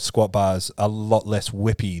 35mm squat bars are a lot less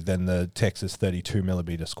whippy than the Texas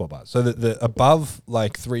 32mm squat bars. So the above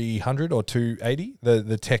like 300 or 280,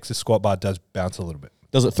 the Texas squat bar does bounce a little bit.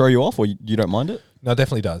 Does it throw you off or you don't mind it? No, it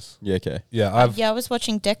definitely does. Yeah, okay. Yeah, I was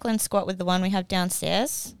watching Declan squat with the one we have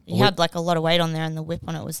downstairs. He had like a lot of weight on there, and the whip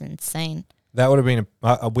on it was insane. that would have been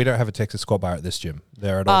we don't have a Texas squat bar at this gym.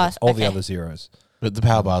 They're at all the other zeros. But the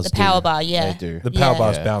power bars The power bar, yeah. They do. The power Yeah.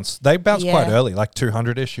 bars bounce. They bounce quite Yeah. early, like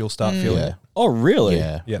 200-ish. You'll start feeling Yeah. it. Oh, really?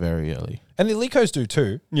 Yeah, Yeah. very early. And the Elecos do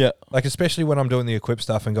too. Yeah. Like, especially when I'm doing the equip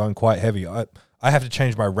stuff and going quite heavy. I have to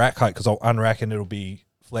change my rack height because I'll unrack and it'll be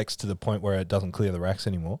flexed to the point where it doesn't clear the racks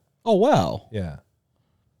anymore. Oh, wow. Yeah.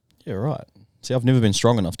 Yeah, right. See, I've never been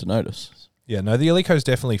strong enough to notice. Yeah, no, the Elecos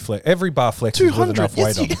definitely flex. Every bar flexes with 200, enough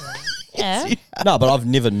weight on yes, them. Yeah. No, but I've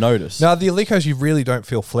never noticed. Now, the Elecos, you really don't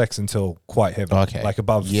feel flex until quite heavy. Okay. Like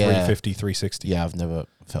above Yeah. 350, 360. Yeah, I've never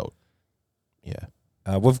felt. Yeah.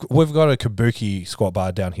 We've got a Kabuki squat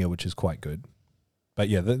bar down here, which is quite good. But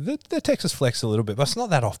yeah, the Texas flex a little bit, but it's not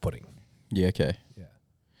that off-putting. Yeah, okay. Yeah.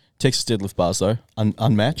 Texas deadlift bars, though,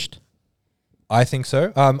 unmatched. I think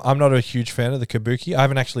so. I'm not a huge fan of the Kabuki. I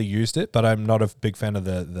haven't actually used it, but I'm not a big fan of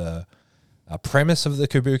the premise of the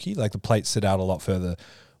Kabuki. Like, the plates sit out a lot further.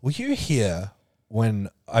 Were you here when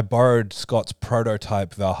I borrowed Scott's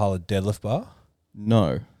prototype Valhalla deadlift bar?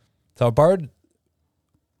 No. So I borrowed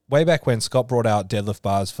way back when Scott brought out deadlift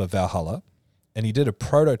bars for Valhalla, and he did a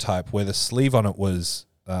prototype where the sleeve on it was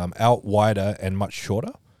out wider and much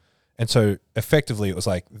shorter. And so effectively it was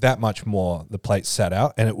like that much more the plate sat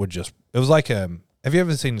out, and it was like, have you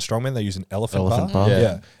ever seen Strongman? They use an elephant bar. Yeah.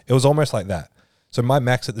 Yeah. It was almost like that. So my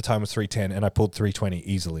max at the time was 310 and I pulled 320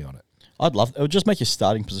 easily on it. It would just make your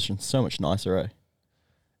starting position so much nicer, eh?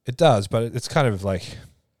 It does, but it's kind of like,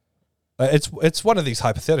 it's one of these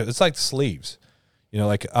hypotheticals. It's like the sleeves. You know,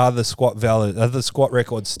 like, are the squat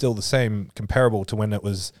records still the same, comparable to when it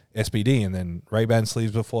was SBD and then Ray-Ban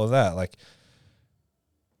sleeves before that? Like,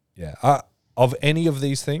 yeah, of any of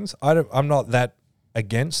these things, I'm not that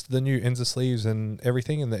against the new Inza sleeves and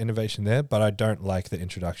everything and the innovation there, but I don't like the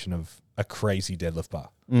introduction of a crazy deadlift bar.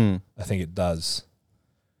 I think it does,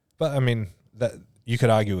 but I mean that you could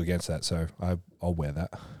argue against that, so I'll wear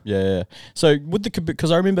that. Yeah. So with the Kabuki,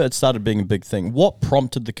 because I remember it started being a big thing. What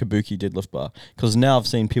prompted the Kabuki deadlift bar? Because now I've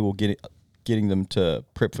seen people getting them to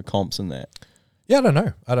prep for comps and that. Yeah,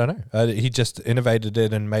 I don't know. He just innovated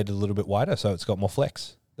it and made it a little bit wider, so it's got more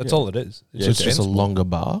flex. That's all it is. Yeah, So it's just a longer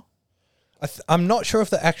bar? I'm not sure if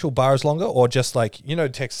the actual bar is longer or just like, you know,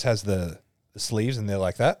 Texas has the sleeves and they're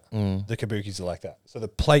like that. The Kabukis are like that. So the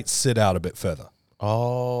plates sit out a bit further.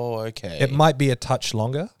 Oh, okay. It might be a touch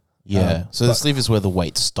longer. Yeah. So the sleeve is where the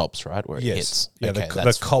weight stops, right? Where it hits. Yeah, Okay, the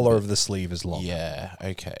that's collar of the sleeve is long. Yeah,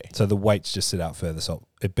 okay. So the weights just sit out further, so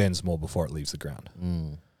it bends more before it leaves the ground.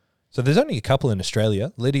 So there's only a couple in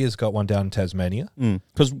Australia. Lydia's got one down in Tasmania.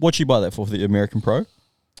 Because what'd you buy that for the American Pro?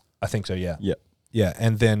 I think so, yeah. Yep. Yeah,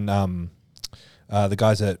 and then the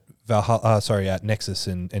guys at at Nexus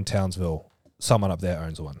in Townsville, someone up there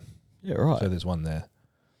owns one. Yeah, right. So there's one there.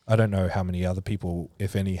 I don't know how many other people,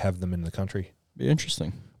 if any, have them in the country. Be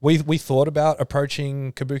interesting. We thought about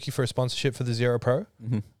approaching Kabuki for a sponsorship for the Zero Pro.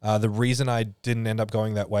 The reason I didn't end up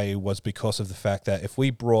going that way was because of the fact that if we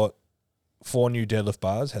brought 4 new deadlift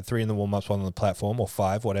bars, had 3 in the warm-ups, 1 on the platform, or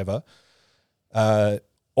 5, whatever,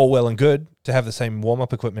 all well and good to have the same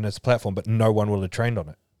warm-up equipment as the platform, but no one will have trained on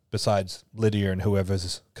it besides Lydia and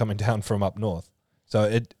whoever's coming down from up north.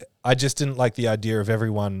 So I just didn't like the idea of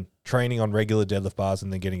everyone training on regular deadlift bars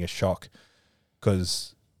and then getting a shock,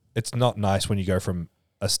 because it's not nice when you go from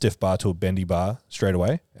a stiff bar to a bendy bar straight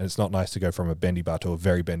away, and it's not nice to go from a bendy bar to a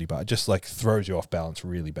very bendy bar. It just like throws you off balance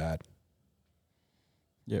really bad.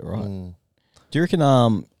 Yeah, right. Do you reckon,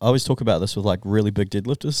 I always talk about this with like really big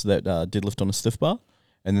deadlifters that deadlift on a stiff bar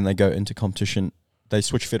and then they go into competition, they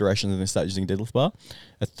switch federations and they start using a deadlift bar.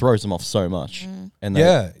 It throws them off so much. And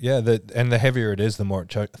the heavier it is, the more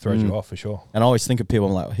it throws you off for sure. And I always think of people,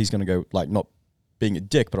 I'm like, he's going to go, like, not being a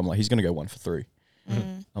dick, but I'm like, he's going to go 1 for 3.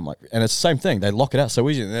 I'm like, and it's the same thing. They lock it out so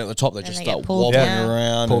easy, and then at the top they just start wobbling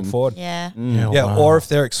around, pulled forward. Yeah. Yeah, or if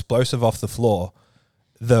they're explosive off the floor,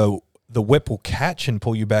 the whip will catch and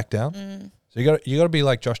pull you back down. So you got to be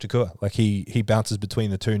like Josh Takua. Like he bounces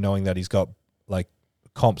between the two, knowing that he's got like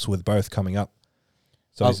comps with both coming up.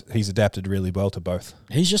 So he's adapted really well to both.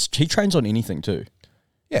 He trains on anything too.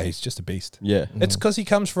 Yeah, he's just a beast. Yeah. It's because he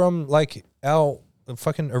comes from like our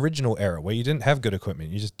fucking original era where you didn't have good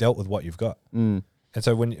equipment. You just dealt with what you've got. And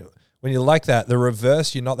so when you're like that, the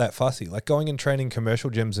reverse, you're not that fussy. Like going and training commercial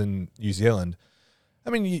gyms in New Zealand, I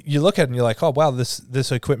mean, you look at it and you're like, oh, wow,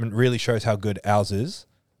 this equipment really shows how good ours is,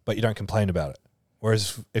 but you don't complain about it.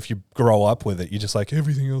 Whereas if you grow up with it, you're just like,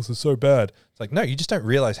 everything else is so bad. It's like, no, you just don't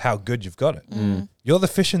realize how good you've got it. You're the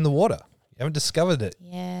fish in the water. You haven't discovered it.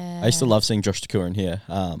 Yeah. I used to love seeing Josh Takua in here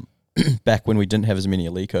back when we didn't have as many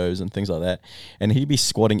Alicos and things like that. And he'd be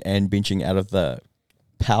squatting and benching out of the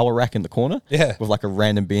power rack in the corner. Yeah. With like a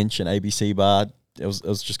random bench and ABC bar. It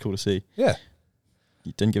was just cool to see. Yeah.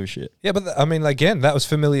 He didn't give a shit. Yeah, but I mean, again, that was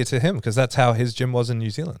familiar to him because that's how his gym was in New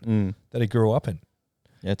Zealand that he grew up in.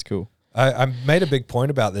 Yeah, it's cool. I made a big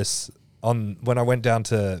point about this when I went down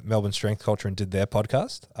to Melbourne Strength Culture and did their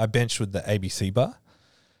podcast. I benched with the ABC bar.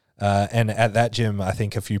 And at that gym, I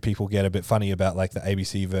think a few people get a bit funny about like the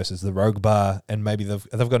ABC versus the Rogue bar, and maybe they've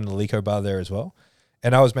got an Alico bar there as well.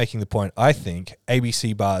 And I was making the point, I think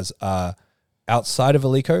ABC bars are, outside of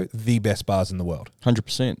Alico, the best bars in the world.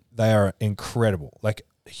 100%. They are incredible, like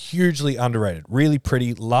hugely underrated, really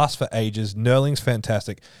pretty, last for ages. Knurling's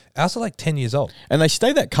fantastic. Ours are like 10 years old. And they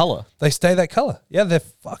stay that color. They stay that color. Yeah, they're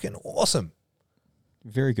fucking awesome.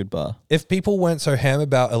 Very good bar. If people weren't so ham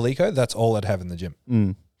about Alico, that's all I'd have in the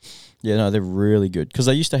gym. Yeah, no, they're really good because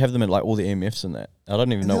they used to have them at like all the EMFs and that. I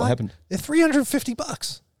don't even know what happened They're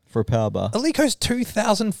 $350 for a power bar. Alico's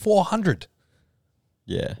 $2,400.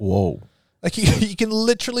 Yeah. Whoa. Like you can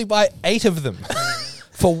literally buy 8 of them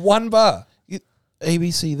for one bar.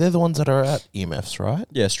 ABC, they're the ones that are at EMFs, right?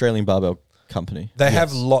 Yeah, Australian Barbell Company. They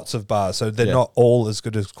have lots of bars, so they're not all as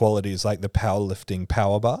good as quality as like the powerlifting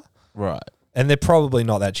power bar. Right. And they're probably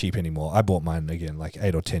not that cheap anymore. I bought mine again like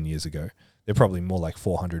 8 or 10 years ago. They're probably more like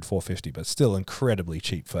 $400, $450, but still incredibly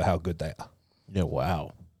cheap for how good they are. Yeah,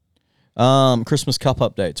 wow. Christmas Cup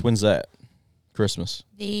updates. When's that? Christmas.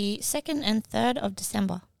 The 2nd and 3rd of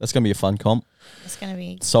December. That's going to be a fun comp. It's going to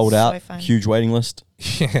be Sold so out. fun. Huge waiting list.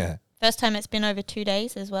 Yeah. First time it's been over 2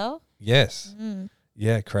 days as well. Yes.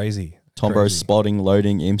 Yeah, crazy. Tombo's spotting,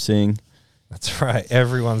 loading, emceeing. That's right.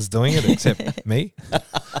 Everyone's doing it except me.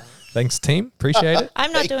 Thanks, team. Appreciate it.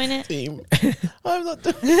 I'm not doing it. Team. I'm not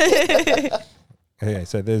doing it. Okay,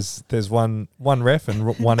 so there's one ref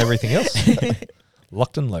and one everything else.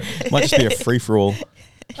 Locked and loaded. Might just be a free-for-all.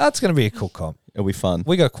 That's going to be a cool comp. It'll be fun.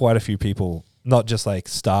 We got quite a few people, not just like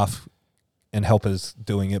staff and helpers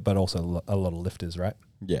doing it, but also a lot of lifters, right?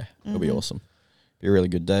 Yeah, it'll be awesome. Be a really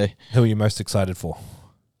good day. Who are you most excited for?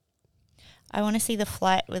 I want to see the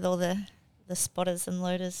flight with all the spotters and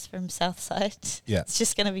loaders from Southside. Yeah. It's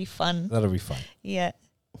just going to be fun. That'll be fun. Yeah.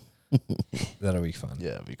 That'll be fun.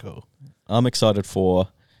 Yeah, it'd be cool. I'm excited for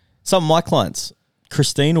some of my clients.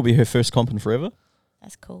 Christine will be her first comp in forever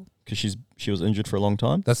That's cool. because she was injured for a long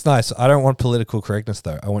time. That's nice. I don't want political correctness,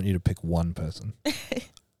 though. I want you to pick one person.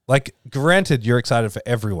 Like, granted, you're excited for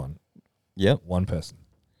everyone. Yep. One person.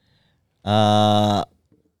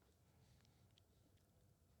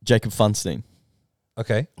 Jacob Funstein.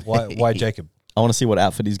 Okay. Why Jacob? I want to see what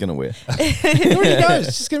outfit he's going to wear. He already knows.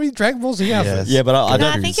 It's just going to be Dragon Ball Z outfit. Yes. Yeah, but I No,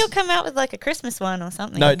 don't. I think he'll come out with like a Christmas one or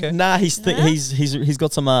something. No, Okay. nah. He's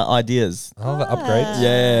got some ideas. Oh, the upgrades.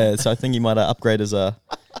 Yeah, so I think he might upgrade his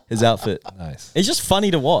outfit. Nice. It's just funny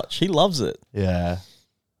to watch. He loves it. Yeah.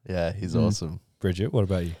 Yeah, he's awesome. Bridget, what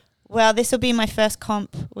about you? Well, this will be my first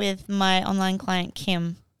comp with my online client,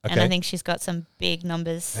 Kim. And Okay. I think she's got some big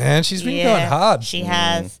numbers. And she's been going hard. She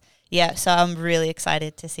has. Yeah, so I'm really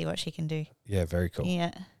excited to see what she can do. Yeah, very cool.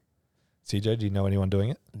 Yeah. CJ, do you know anyone doing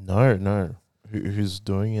it? No. Who's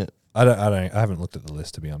doing it? I haven't looked at the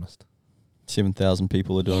list, to be honest. 7,000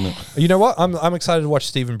 people are doing it. You know what? I'm excited to watch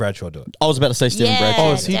Stephen Bradshaw do it. I was about to say Stephen Bradshaw.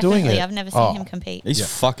 Oh, is he doing definitely. it? I've never seen him compete. He's Yeah.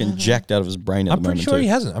 fucking jacked out of his brain at I'm the pretty moment sure too. he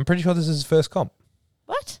hasn't. I'm pretty sure this is his first comp.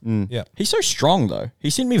 What? Yeah. He's so strong though. He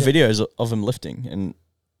sent me videos of him lifting, and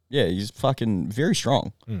yeah, he's fucking very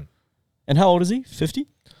strong. And how old is he? 50?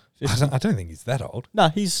 I don't think he's that old. No,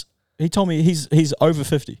 he told me he's over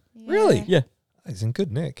 50. Really? Yeah. He's in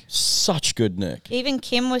good nick. Such good nick. Even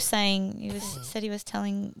Kim was saying, he was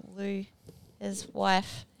telling Lou, his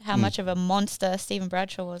wife, how much of a monster Stephen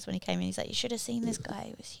Bradshaw was when he came in. He's like, you should have seen this guy.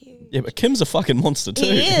 He was huge. Yeah, but Kim's a fucking monster too.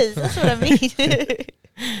 He is. That's what I mean.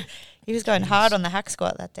 He was going hard on the hack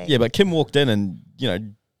squat that day. Yeah, but Kim walked in and,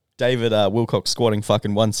 David Wilcox squatting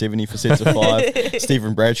fucking 170 for sets of 5.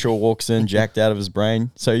 Stephen Bradshaw walks in, jacked out of his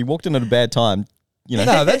brain. So he walked in at a bad time.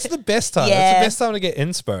 No, that's the best time. That's Yeah. the best time to get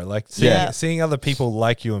inspo. Like seeing other people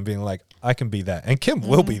like you and being like, I can be that. And Kim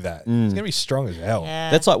will be that. He's gonna be strong as hell.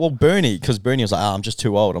 Yeah. That's like, well, Bernie, because Bernie was like, I'm just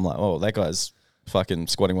too old. I'm like, oh, that guy's fucking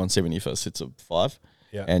squatting 170 for sets of 5.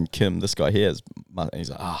 Yeah. And Kim, this guy here,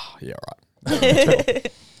 he's like, yeah,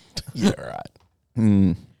 right. Yeah,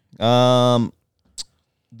 right.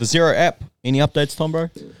 The ZeroW App, any updates, Tom, bro?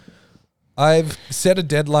 I've set a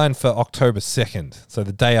deadline for October 2nd. So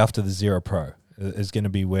the day after the Zero Pro is going to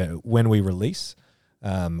be when we release.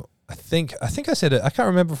 I think I said it. I can't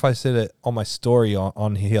remember if I said it on my story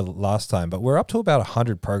on here last time, but we're up to about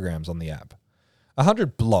 100 programs on the app.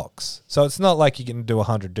 100 blocks. So it's not like you can do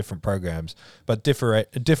 100 different programs, but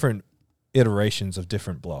different iterations of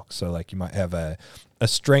different blocks. So like you might have a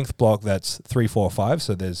strength block that's 3, 4, 5.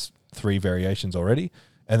 So there's 3 variations already.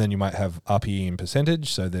 And then you might have RPE in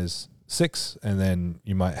percentage. So there's 6, and then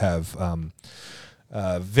you might have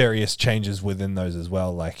various changes within those as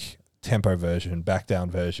well, like tempo version, back down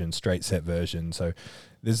version, straight set version. So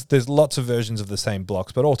there's lots of versions of the same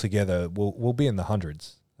blocks, but altogether we'll be in the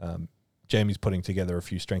hundreds. Jamie's putting together a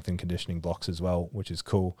few strength and conditioning blocks as well, which is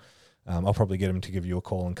cool. I'll probably get him to give you a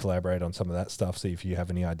call and collaborate on some of that stuff, see if you have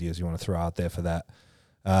any ideas you want to throw out there for that.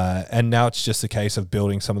 And now it's just a case of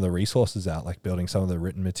building some of the resources out, like building some of the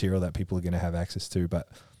written material that people are going to have access to. But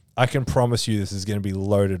I can promise you this is going to be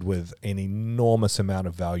loaded with an enormous amount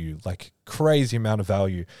of value, like crazy amount of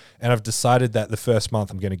value. And I've decided that the first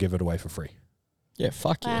month I'm going to give it away for free. Yeah,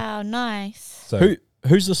 fuck yeah. Wow, nice. So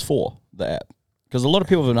Who's this for, the app? Because a lot of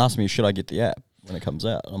people have been asking me, should I get the app when it comes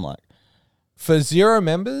out? And I'm like, for Zero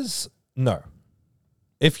members, no.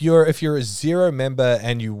 If you're a Zero member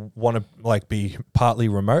and you want to like be partly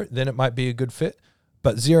remote, then it might be a good fit.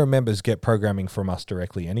 But Zero members get programming from us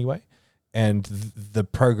directly anyway. And the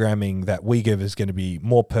programming that we give is going to be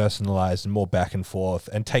more personalized and more back and forth,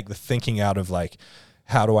 and take the thinking out of like,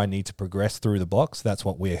 how do I need to progress through the blocks? That's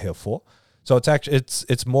what we're here for. So it's actually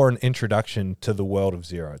it's more an introduction to the world of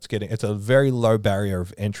Zero. It's a very low barrier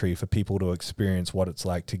of entry for people to experience what it's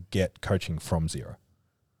like to get coaching from Zero.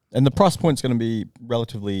 and the price point's going to be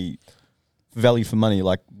relatively value for money,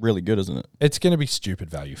 like really good, isn't it? It's going to be stupid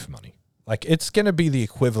value for money. Like it's going to be the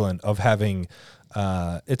equivalent of having,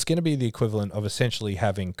 essentially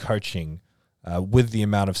having coaching with the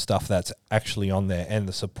amount of stuff that's actually on there and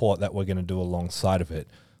the support that we're going to do alongside of it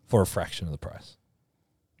for a fraction of the price.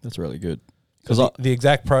 That's really good. Because the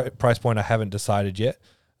exact price point I haven't decided yet,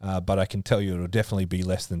 but I can tell you it'll definitely be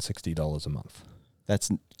less than $60 a month. That's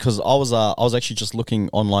because I was actually just looking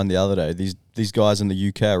online the other day. These guys in the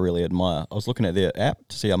UK I really admire. I was looking at their app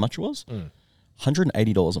to see how much it was.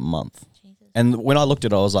 $180 a month. Jesus. And when I looked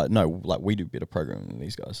at it, I was like, no, like we do better programming than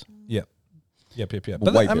these guys. Yep.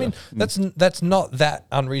 But Way I mean, that's not that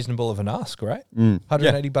unreasonable of an ask, right?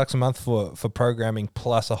 $180 a month for programming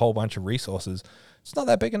plus a whole bunch of resources. It's not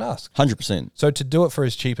that big an ask. 100%. So to do it for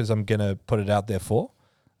as cheap as I'm going to put it out there for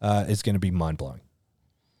is going to be mind-blowing.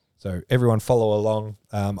 So everyone follow along.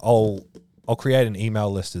 I'll create an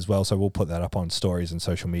email list as well, so we'll put that up on stories and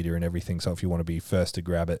social media and everything. So if you want to be first to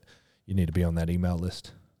grab it, you need to be on that email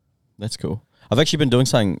list. That's cool. I've actually been doing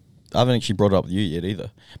something. I haven't actually brought it up with you yet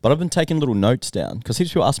either. But I've been taking little notes down because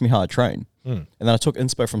heaps of people ask me how I train. And then I took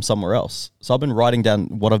inspo from somewhere else. So I've been writing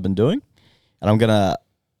down what I've been doing, and I'm going to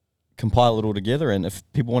compile it all together. And if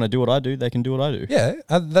people want to do what I do, they can do what I do. Yeah,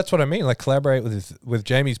 that's what I mean. Like collaborate with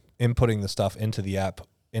Jamie's inputting the stuff into the app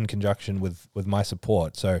in conjunction with my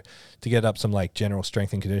support. So to get up some like general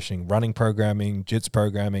strength and conditioning, running programming, jits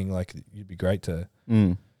programming, like you'd be great to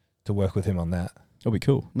work with him on that. That'll be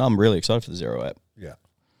cool. No, I'm really excited for the ZeroW app. Yeah.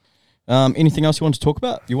 Anything else you want to talk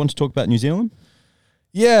about? You want to talk about New Zealand?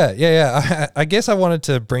 Yeah. I guess I wanted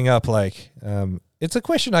to bring up like, it's a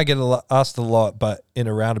question I get asked a lot, but in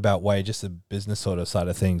a roundabout way, just the business sort of side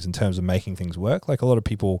of things in terms of making things work. Like a lot of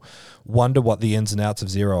people wonder what the ins and outs of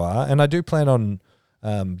Zero are. And I do plan on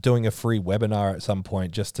doing a free webinar at some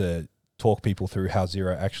point just to talk people through how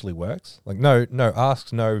Zero actually works. Like no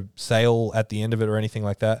asks, no sale at the end of it or anything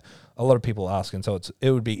like that. A lot of people ask, and so it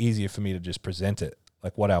would be easier for me to just present it,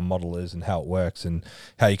 like what our model is and how it works and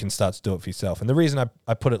how you can start to do it for yourself. And the reason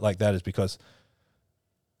I put it like that is because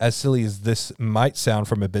as silly as this might sound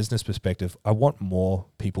from a business perspective, I want more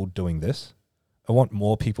people doing this. I want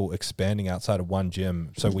more people expanding outside of one gym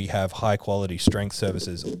so we have high quality strength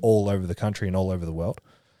services all over the country and all over the world.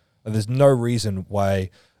 And there's no reason why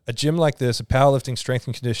a gym like this, a powerlifting, strength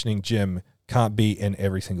and conditioning gym, can't be in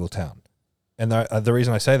every single town. And the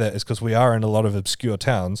reason I say that is because we are in a lot of obscure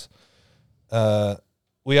towns. That,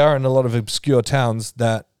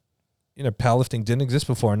 powerlifting didn't exist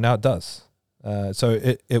before, and now it does. So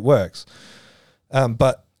it works.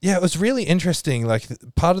 But yeah, it was really interesting. Like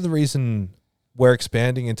part of the reason we're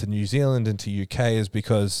expanding into New Zealand, into UK, is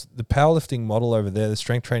because the powerlifting model over there, the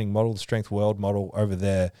strength training model, the strength world model over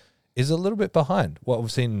there is a little bit behind what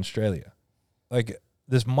we've seen in Australia. Like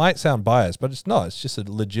this might sound biased, but it's not. It's just a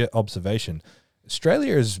legit observation.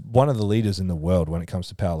 Australia is one of the leaders in the world when it comes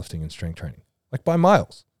to powerlifting and strength training, like by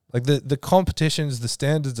miles. Like the competitions, the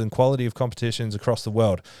standards and quality of competitions across the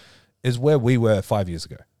world is where we were 5 years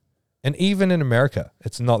ago. And even in America,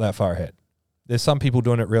 it's not that far ahead. There's some people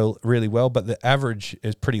doing it really well, but the average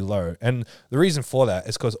is pretty low. And the reason for that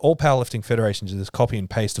is because all powerlifting federations are this copy and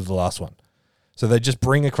paste of the last one. So they just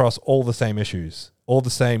bring across all the same issues, all the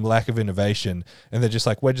same lack of innovation, and they're just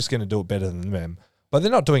like, we're just going to do it better than them. But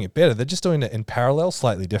they're not doing it better. They're just doing it in parallel,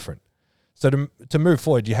 slightly different. So to move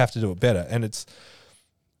forward, you have to do it better. And it's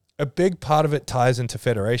a big part of it ties into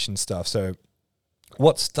federation stuff. So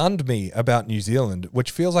what stunned me about New Zealand,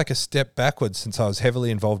 which feels like a step backwards since I was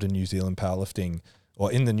heavily involved in New Zealand powerlifting,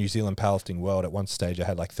 or in the New Zealand powerlifting world. At one stage, I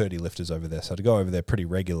had like 30 lifters over there, so I'd go over there pretty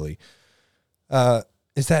regularly,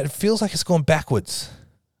 is that it feels like it's gone backwards.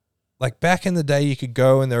 Like back in the day, you could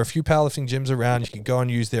go and there are a few powerlifting gyms around, you could go and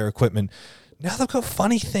use their equipment. Now they've got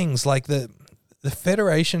funny things like the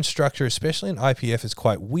federation structure, especially in IPF, is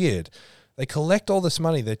quite weird. They collect all this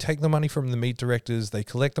money. They take the money from the meet directors. They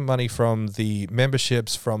collect the money from the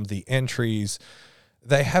memberships, from the entries.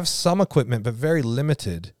 They have some equipment, but very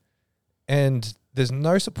limited. And there's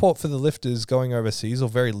no support for the lifters going overseas, or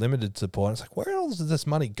very limited support. It's like, where else is this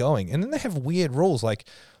money going? And then they have weird rules, like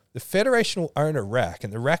the federation will own a rack,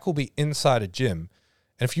 and the rack will be inside a gym.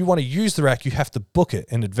 And if you want to use the rack, you have to book it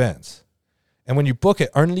in advance. And when you book it,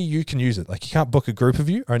 only you can use it. Like, you can't book a group of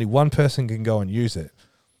you. Only one person can go and use it.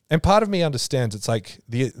 And part of me understands it's like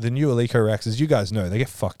the new Alico racks, as you guys know, they get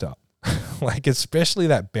fucked up. Like, especially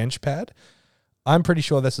that bench pad. I'm pretty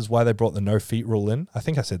sure this is why they brought the no feet rule in. I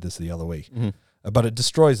think I said this the other week. Mm-hmm. But it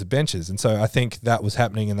destroys the benches. And so I think that was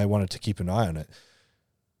happening and they wanted to keep an eye on it.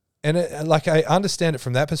 And I understand it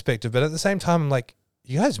from that perspective. But at the same time, I'm like,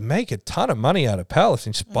 you guys make a ton of money out of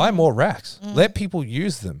powerlifting. Just buy more racks. Let people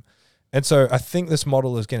use them. And so I think this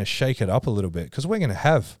model is going to shake it up a little bit, because we're going to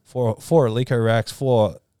have four Alico racks,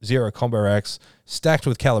 4 Zero combo racks stacked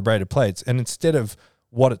with calibrated plates. And instead of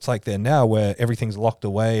what it's like there now, where everything's locked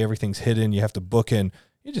away, everything's hidden, you have to book in,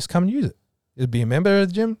 you just come and use it. You'll be a member of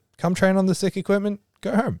the gym, come train on the sick equipment,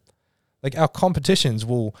 go home. Like, our competitions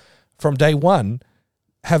will, from day one,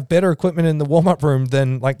 have better equipment in the warm-up room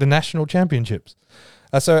than like the national championships.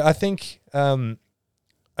 So I think it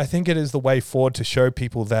is the way forward to show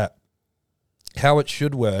people that how it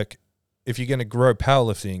should work if you're going to grow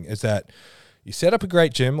powerlifting is that you set up a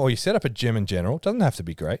great gym, or you set up a gym in general. It doesn't have to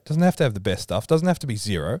be great. It doesn't have to have the best stuff. It doesn't have to be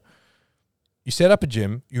zero. You set up a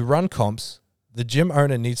gym, you run comps. The gym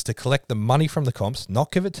owner needs to collect the money from the comps,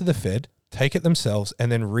 not give it to the Fed, take it themselves,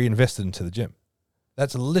 and then reinvest it into the gym.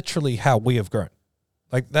 That's literally how we have grown.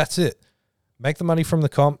 Like, that's it. Make the money from the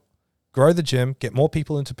comp, grow the gym, get more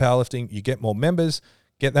people into powerlifting, you get more members,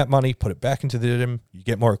 get that money, put it back into the gym, you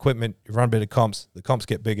get more equipment, you run better comps, the comps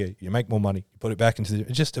get bigger, you make more money, you put it back into the gym.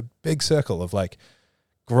 It's just a big circle of like,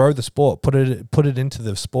 grow the sport, put it into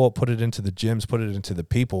the sport, put it into the gyms, put it into the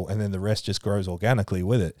people, and then the rest just grows organically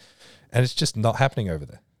with it. And it's just not happening over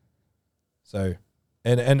there. So,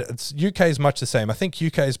 and it's, UK is much the same. I think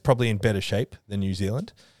UK is probably in better shape than New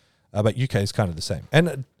Zealand, but UK is kind of the same.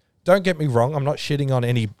 And don't get me wrong, I'm not shitting on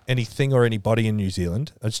anything or anybody in New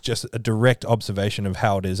Zealand. It's just a direct observation of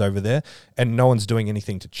how it is over there, and no one's doing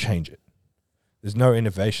anything to change it. There's no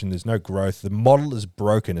innovation, there's no growth. The model is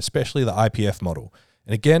broken, especially the IPF model.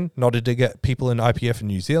 And again, not to get people in IPF in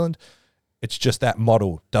New Zealand, it's just that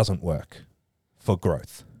model doesn't work for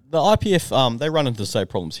growth. The IPF, they run into the same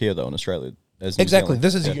problems here, though, in Australia. As New exactly. Zealand.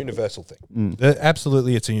 This is a universal thing.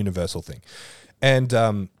 Absolutely, it's a universal thing.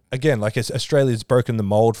 And again, like, Australia's broken the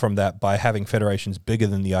mold from that by having federations bigger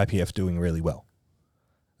than the IPF doing really well.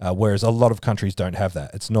 Whereas a lot of countries don't have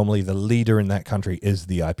that. It's normally the leader in that country is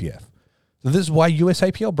the IPF. So this is why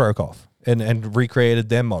USAPL broke off and recreated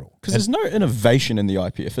their model. Because there's no innovation in the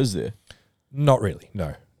IPF, is there? Not really,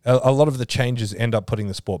 no. A lot of the changes end up putting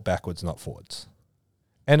the sport backwards, not forwards.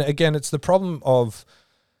 And again, it's the problem of,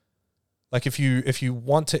 like, if you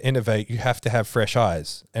want to innovate, you have to have fresh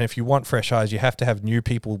eyes. And if you want fresh eyes, you have to have new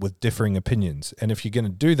people with differing opinions. And if you're going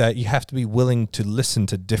to do that, you have to be willing to listen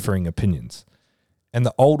to differing opinions. And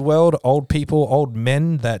the old world, old people, old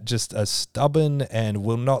men that just are stubborn and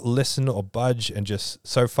will not listen or budge, and just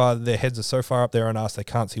so far, their heads are so far up their own ass, they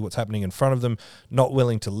can't see what's happening in front of them, not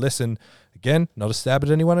willing to listen. Again, not a stab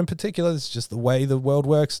at anyone in particular. It's just the way the world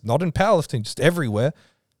works. Not in powerlifting, just everywhere.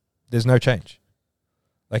 There's no change.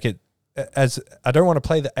 Like, as I don't want to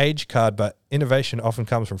play the age card, but innovation often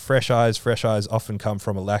comes from fresh eyes. Fresh eyes often come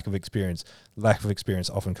from a lack of experience. Lack of experience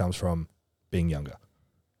often comes from being younger.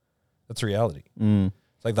 That's reality. It's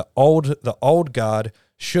like the old guard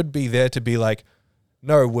should be there to be like,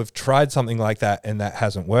 no, we've tried something like that and that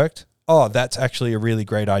hasn't worked. Oh, that's actually a really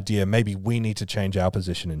great idea. Maybe we need to change our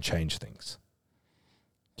position and change things.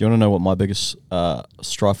 Do you want to know what my biggest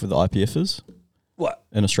strife with the IPF is? What?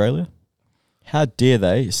 In Australia? How dare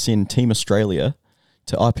they send Team Australia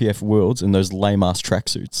to IPF Worlds in those lame-ass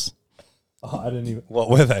tracksuits? Oh, I didn't even... What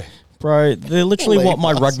were they? Bro, they're literally what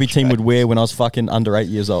my rugby team would wear when I was fucking under 8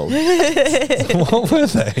 years old. What were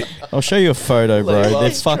they? I'll show you a photo, bro.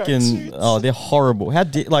 They're fucking... Oh, they're horrible.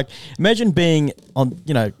 Imagine being on,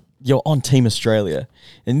 you're on Team Australia,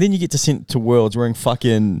 and then you get to send to Worlds wearing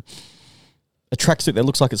fucking a tracksuit that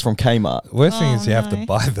looks like it's from Kmart. Worst thing is you have to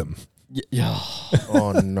buy them. Yeah.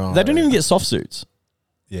 Oh no. They don't even get soft suits.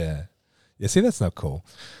 Yeah. Yeah, see, that's not cool.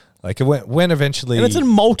 Like, when eventually... And it's in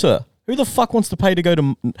Malta. Who the fuck wants to pay to go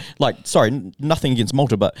to... sorry, nothing against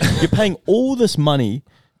Malta, but you're paying all this money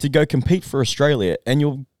to go compete for Australia,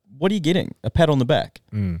 and what are you getting? A pat on the back.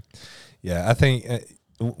 Yeah, I think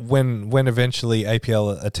when eventually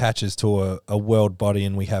APL attaches to a world body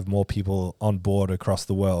and we have more people on board across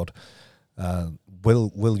the world,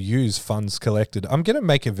 we'll use funds collected. I'm going to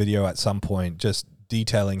make a video at some point just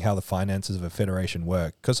detailing how the finances of a federation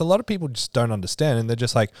work, because a lot of people just don't understand, and they're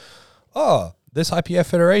just like, oh, this IPF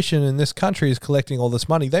federation in this country is collecting all this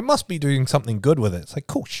money. They must be doing something good with it. It's like,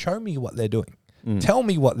 cool, show me what they're doing. Tell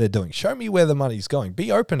me what they're doing. Show me where the money's going.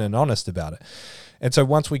 Be open and honest about it. And so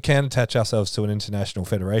once we can attach ourselves to an international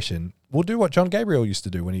federation, we'll do what John Gabriel used to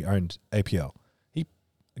do when he owned APL. He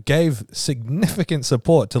gave significant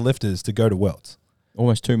support to lifters to go to Worlds.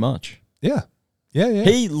 Almost too much. Yeah. Yeah.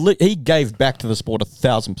 He gave back to the sport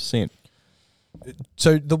 1,000%.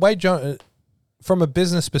 So the way John, from a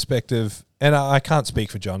business perspective, and I can't speak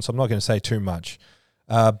for John, so I'm not going to say too much,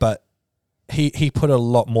 but he put a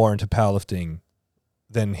lot more into powerlifting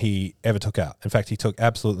than he ever took out. In fact, he took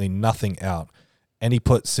absolutely nothing out, and he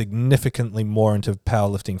put significantly more into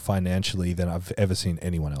powerlifting financially than I've ever seen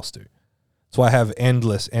anyone else do. So I have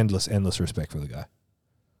endless respect for the guy.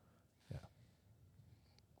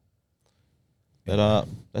 But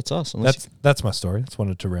that's us. That's my story. Just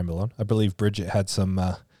wanted to ramble on. I believe Bridget had some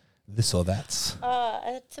this or that's.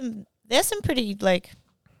 There's some pretty like.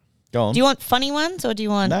 Go on. Do you want funny ones or do you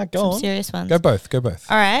want some serious ones? Go both.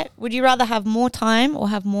 All right. Would you rather have more time or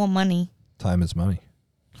have more money? Time is money.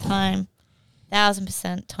 Time.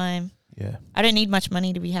 1,000% time. Yeah. I don't need much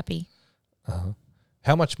money to be happy.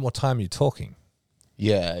 How much more time are you talking?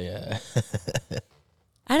 Yeah.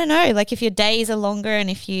 I don't know. Like if your days are longer and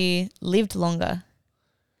if you lived longer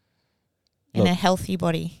in a healthy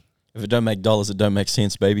body. If it don't make dollars, it don't make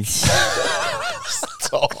sense, baby.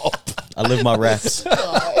 Stop. I live my raps.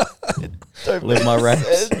 Live my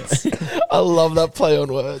raps. I love that play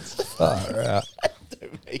on words. Far out.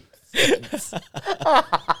 Don't make sense.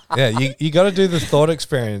 Yeah, you got to do the thought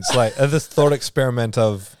experience, like this thought experiment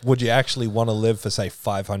of would you actually want to live for say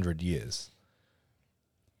 500 years?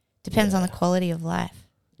 Depends on the quality of life.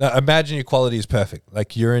 Now, imagine your quality is perfect.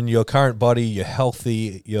 Like you're in your current body, you're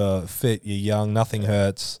healthy, you're fit, you're young, nothing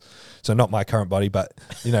hurts. So not my current body, but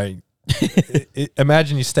you know,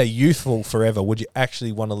 imagine you stay youthful forever. Would you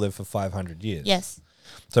actually want to live for 500 years? Yes.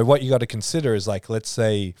 So what you got to consider is like, let's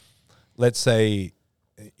say,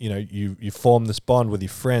 you know, you form this bond with your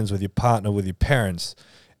friends, with your partner, with your parents,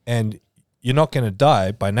 and you're not going to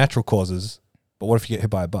die by natural causes. But what if you get hit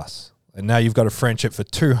by a bus? And now you've got a friendship for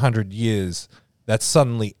 200 years that's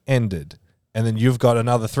suddenly ended. And then you've got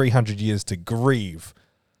another 300 years to grieve.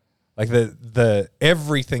 Like the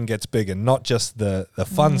everything gets bigger, not just the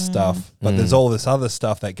fun stuff, but there's all this other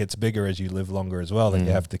stuff that gets bigger as you live longer as well that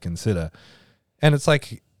you have to consider. And it's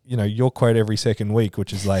like, you know, your quote every second week,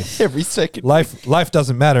 which is like Every second. life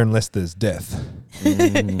doesn't matter unless there's death.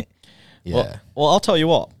 Yeah. Well, I'll tell you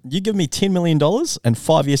what. You give me $10 million and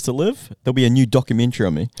 5 years to live, there'll be a new documentary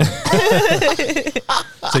on me.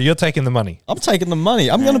 So you're taking the money. I'm taking the money.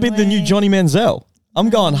 I'm going to be the new Johnny Manziel. I'm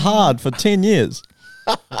going hard for 10 years.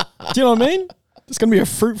 Do you know what I mean? It's going to be a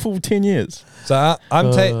fruitful 10 years. So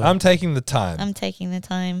I'm taking the time. I'm taking the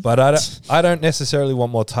time. But I don't necessarily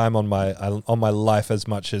want more time on my life as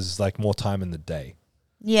much as like more time in the day.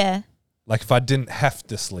 Yeah. Like if I didn't have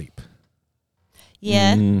to sleep.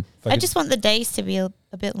 Yeah. I just want the days to be a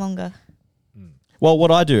bit longer. Well,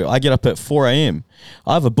 what I do, I get up at 4 a.m.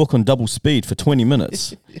 I have a book on double speed for 20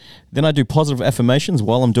 minutes. Then I do positive affirmations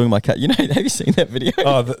while I'm doing my cut. You know, have you seen that video?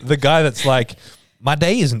 Oh, the guy that's like, my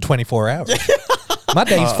day isn't 24 hours. My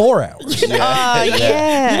day's 4 hours.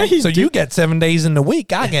 Yeah. So you get 7 days in the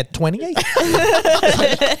week. I get 28.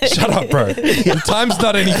 Shut up, bro. Time's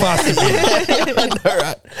not any faster. All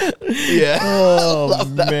right. Yeah. Oh,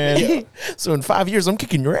 man. Yeah. So in 5 years, I'm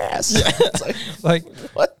kicking your ass. It's Like,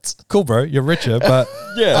 what? cool, bro. You're richer, but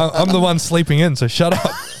I'm the one sleeping in, so shut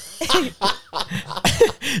up.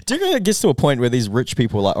 Do you think it gets to a point where these rich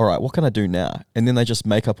people are like, all right, what can I do now? And then they just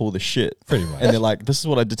make up all the shit. Pretty much. And they're like, this is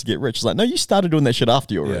what I did to get rich. It's like, no, you started doing that shit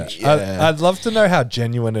after you were rich. Yeah. I'd love to know how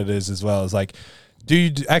genuine it is as well. It's like, do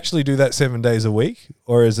you actually do that 7 days a week?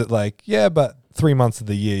 Or is it like, yeah, but 3 months of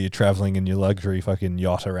the year you're traveling in your luxury fucking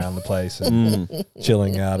yacht around the place and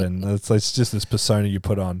chilling out, and it's just this persona you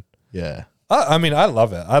put on. Yeah. I mean, I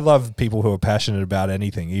love it. I love people who are passionate about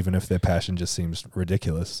anything, even if their passion just seems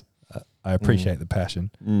ridiculous. I appreciate the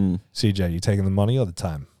passion. CJ, you taking the money or the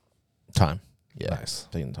time? Time. Yeah. Nice.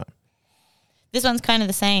 Taking time. This one's kind of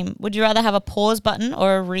the same. Would you rather have a pause button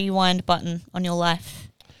or a rewind button on your life?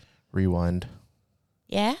 Rewind.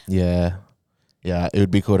 Yeah? Yeah. Yeah, it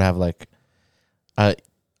would be cool to have like,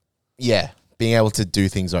 being able to do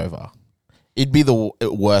things over. It'd be the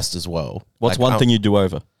worst as well. What's Like, one thing you do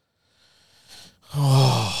over?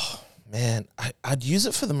 Oh, man. I'd use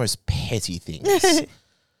it for the most petty things.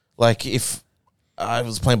 Like if I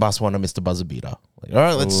was playing basketball and I missed a buzzer beater. Like, all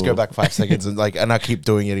right, let's just go back 5 seconds and I keep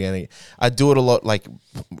doing it again. I do it a lot like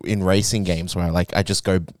in racing games where I just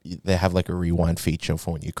go, they have like a rewind feature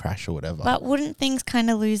for when you crash or whatever. But wouldn't things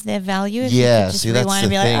kind of lose their value if you Yeah, could just see, that's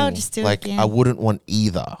rewind the and be thing. like, oh, just do like, it again? I wouldn't want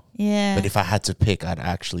either. Yeah. But if I had to pick, I'd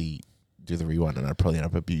actually do the rewind and I'd probably end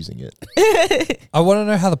up abusing it. I want to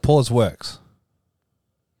know how the pause works.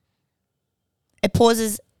 It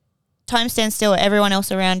pauses, time stands still, everyone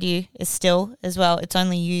else around you is still as well. It's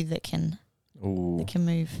only you that can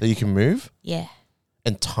move. That you can move Yeah.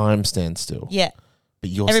 and time stands still. Yeah. But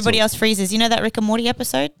you're Everybody still, else freezes. You know that Rick and Morty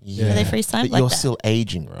episode where they freeze time? But Like you're that. still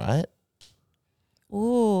aging, right?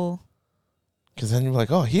 Ooh. Because then you're like,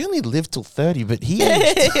 oh, he only lived till 30, but he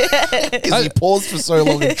aged. Because he paused for so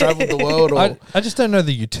long and traveled the world. Or I just don't know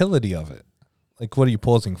the utility of it. Like, what are you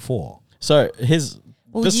pausing for? So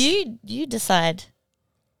Well, you decide.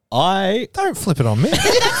 Don't flip it on me.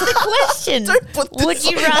 That's the question. Don't put this Would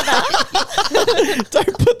you rather?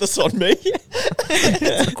 Don't put this on me.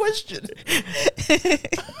 It's a question.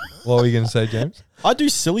 What were you going to say, James? I do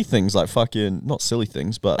silly things like fucking, not silly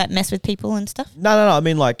things, but Like mess with people and stuff? no. I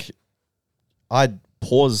mean, like, I'd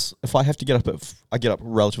pause if I have to get up I get up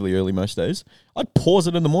relatively early most days. I'd pause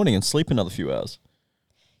it in the morning and sleep another few hours.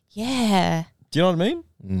 Yeah. Do you know what I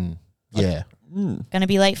mean? Yeah. Gonna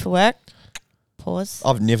be late for work? Pause.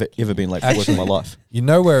 I've never ever been late for work in my life. You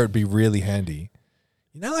know where it'd be really handy?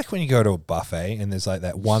 You know, like when you go to a buffet and there's like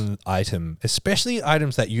that one item, especially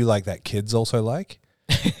items that you like that kids also like.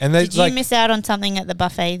 And Did there's you like, miss out on something at the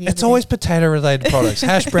buffet? it's always potato related products,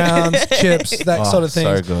 hash browns, chips, that sort of thing.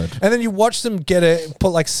 So good. And then you watch them get it, put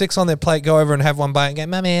like 6 on their plate, go over and have one bite and go,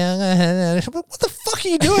 Mummy, what the fuck are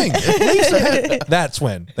you doing? That's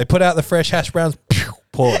when they put out the fresh hash browns,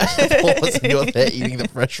 pause. Pause and you're there eating the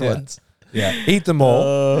fresh ones. Yeah, eat them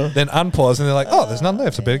all, then unpause, and they're like, "Oh, there's none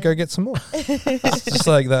left. I better go get some more." It's just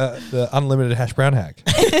like the unlimited hash brown hack.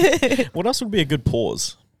 What else would be a good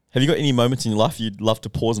pause? Have you got any moments in your life you'd love to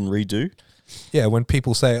pause and redo? Yeah, when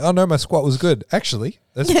people say, "Oh no, my squat was good," actually,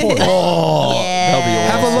 let's pause. Yeah. That'll be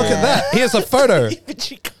awesome. Have a look at that. Here's a photo.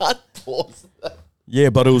 But you can't pause that. Yeah,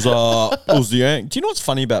 but it was the angle. Do you know what's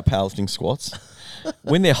funny about powerlifting squats?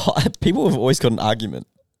 When they're high, people have always got an argument.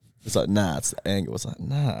 It's like, nah, it's the angle. It's like,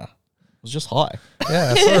 nah, it was just high.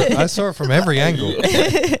 Yeah, I saw it from every angle.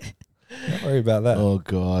 Don't worry about that. Oh,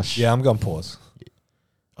 gosh. Yeah, I'm going to pause.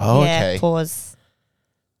 Oh, Yeah, okay. pause.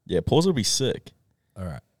 Yeah, pause would be sick. All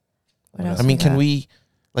right. What else I mean, we can got? we,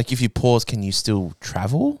 like, if you pause, can you still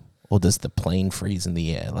travel? Or does the plane freeze in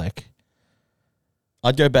the air? Like,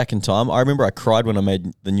 I'd go back in time. I remember I cried when I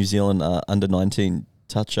made the New Zealand under-19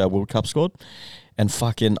 touch World Cup squad. And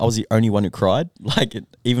fucking, I was the only one who cried. Like,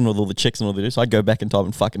 even with all the chicks and all the dudes. So I'd go back in time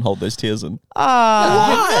and fucking hold those tears in.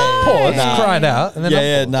 Pause, Nah. cry it out, and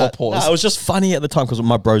then Nah, pause. it was just funny at the time because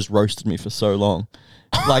my bros roasted me for so long.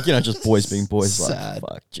 Like, you know, just boys being boys. Sad.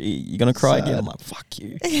 Like, fuck, gee, you gonna cry again? I'm like, fuck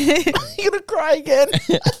you. you're going to cry again?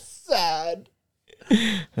 Sad.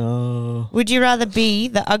 Would you rather be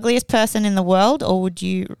the ugliest person in the world or would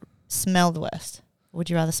you smell the worst? Would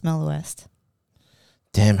you rather smell the worst?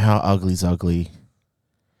 Damn, how ugly's ugly.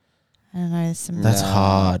 I don't know. There's some That's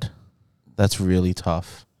hard. That's really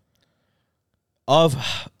tough.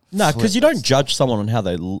 Because you don't judge someone on how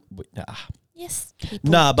they yes, people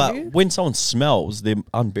Nah, but do. when someone smells, they're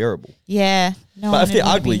unbearable. Yeah. No, But if I they're don't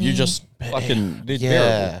wanna ugly, be you me. just fucking, they're Yeah.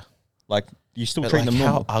 bearable. Like, you still But treat like, them how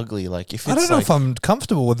normal. ugly? Like, if it's I don't know like, if I'm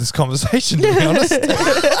comfortable with this conversation, to be honest.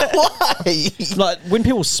 why? Like, when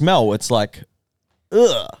people smell, it's like,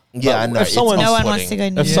 ugh. Yeah, I But know. if it's someone- No one off-putting. wants to go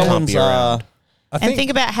near If you. Can't someone's, be around. I And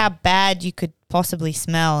think about how bad you could possibly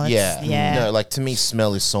smell. It's, Yeah. No, like, to me,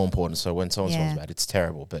 smell is so important. So when someone Yeah. smells bad, it's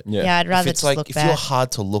terrible. But yeah, I'd rather if it's just like, look if bad. you're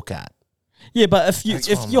hard to look at, Yeah, but if That's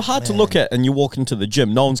what you're I'm hard to like, look man. at and you walk into the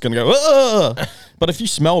gym, no one's gonna go, ugh. But if you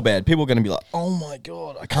smell bad, people are gonna be like, oh my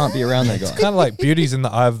god, I can't be around that guy. kind of like beauty's in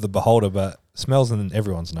the eye of the beholder, but smells in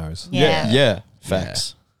everyone's nose. Yeah.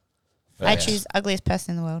 Facts. I Facts. choose ugliest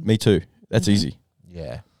person in the world. Me too. That's easy.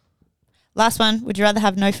 yeah. Last one. Would you rather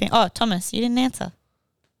have no fingers? Oh, Thomas, you didn't answer.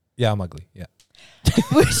 Yeah, I'm ugly. Yeah.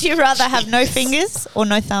 Would you rather have no fingers or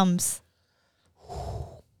no thumbs?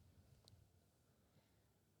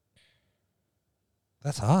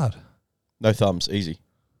 That's hard. No thumbs, easy.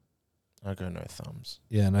 I go no thumbs.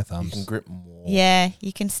 Yeah, no You thumbs. can grip more. Yeah,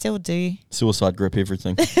 you can still do. Suicide grip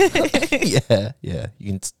everything. yeah.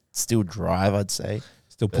 You can still drive, I'd say.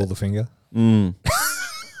 Still pull the finger.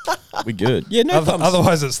 We good. Yeah, no thumbs.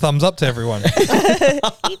 Otherwise, it's thumbs up to everyone. You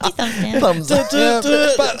do thumbs down. Thumbs up. Yeah,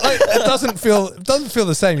 but like, it doesn't feel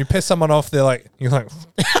the same. You piss someone off, you're like, You're like,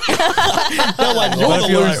 But you're if the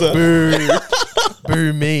you're like, loser.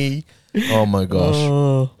 Boo me. Oh my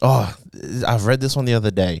gosh. Oh, I've read this one the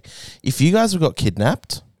other day. If you guys have got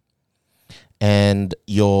kidnapped and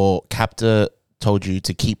your captor told you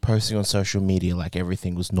to keep posting on social media like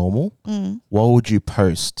everything was normal, what would you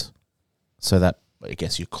post so that I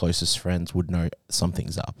guess your closest friends would know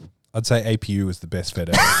something's up? I'd say APU is the best fed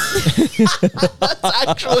ever.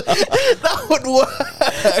 Actually, that would work.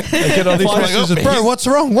 They get on these messages, bro, what's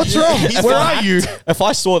wrong? What's wrong? Where are you? If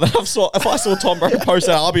I saw that, if I saw Tom Brown post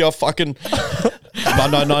that, I'll be a fucking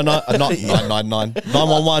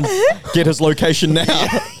 911. Get his location now.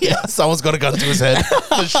 Yeah, someone's got a gun to his head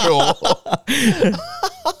for sure.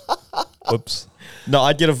 Whoops. No,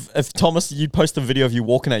 I'd get if Thomas, you'd post a video of you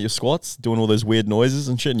walking out your squats, doing all those weird noises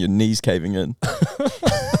and shit, and your knees caving in.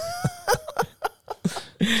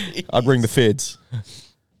 I'd bring the feds.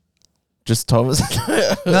 Just Thomas.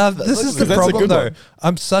 No, this is the that's a problem good though. one.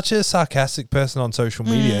 I'm such a sarcastic person on social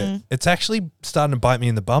media. It's actually starting to bite me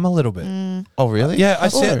in the bum a little bit. Oh, really? Yeah,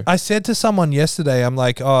 I said to someone yesterday, I'm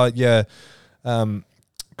like, oh yeah,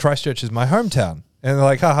 Christchurch is my hometown, and they're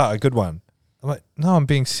like, haha, a good one. I'm like, no, I'm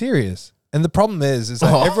being serious. And the problem is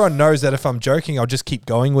that everyone knows that if I'm joking, I'll just keep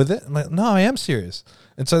going with it. I'm like, no, I am serious.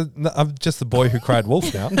 And so I'm just the boy who cried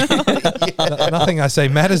wolf now. Nothing I say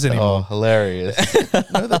matters anymore. Oh, hilarious.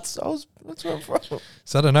 No, that's where I'm from.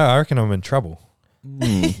 So I don't know. I reckon I'm in trouble.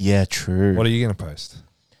 Yeah, true. What are you going to post?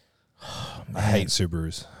 I hate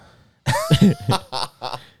Subarus.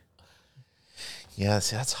 Yeah,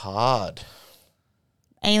 see, that's hard.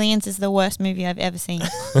 Aliens is the worst movie I've ever seen.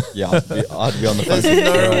 Yeah, I'd be on the phone. There's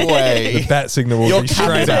no way. The bat signal will be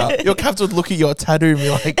straight out. Your captain would look at your tattoo and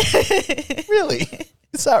be like, really?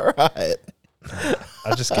 Is that right?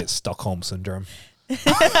 I just get Stockholm syndrome.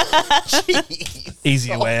 Jeez.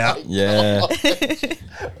 Easy way out. Yeah.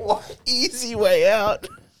 What easy way out?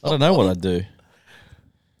 I don't know what I'd do.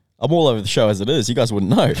 I'm all over the show as it is. You guys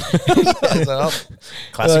wouldn't know.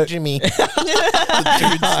 Classic Jimmy. He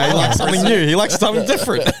likes something new. He likes something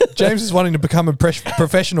different. James is wanting to become a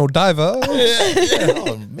professional diver.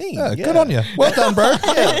 Oh, me. Yeah, good on you. Well done, bro. Lung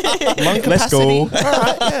Let's go. capacity. All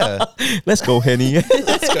right, yeah. Let's go, Henny.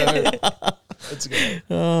 Let's go. Let's go.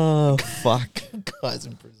 Oh, fuck. Guys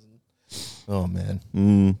in prison. Oh, man.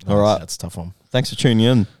 All right. That's a tough one. Thanks for tuning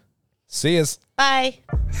in. See us. Bye.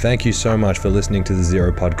 Thank you so much for listening to the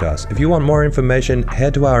ZeroW Podcast. If you want more information,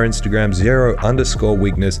 head to our Instagram,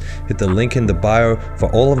 ZeroW_weakness. Hit the link in the bio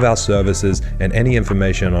for all of our services and any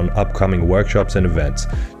information on upcoming workshops and events.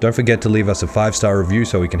 Don't forget to leave us a 5-star review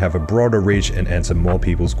so we can have a broader reach and answer more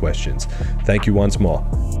people's questions. Thank you once more.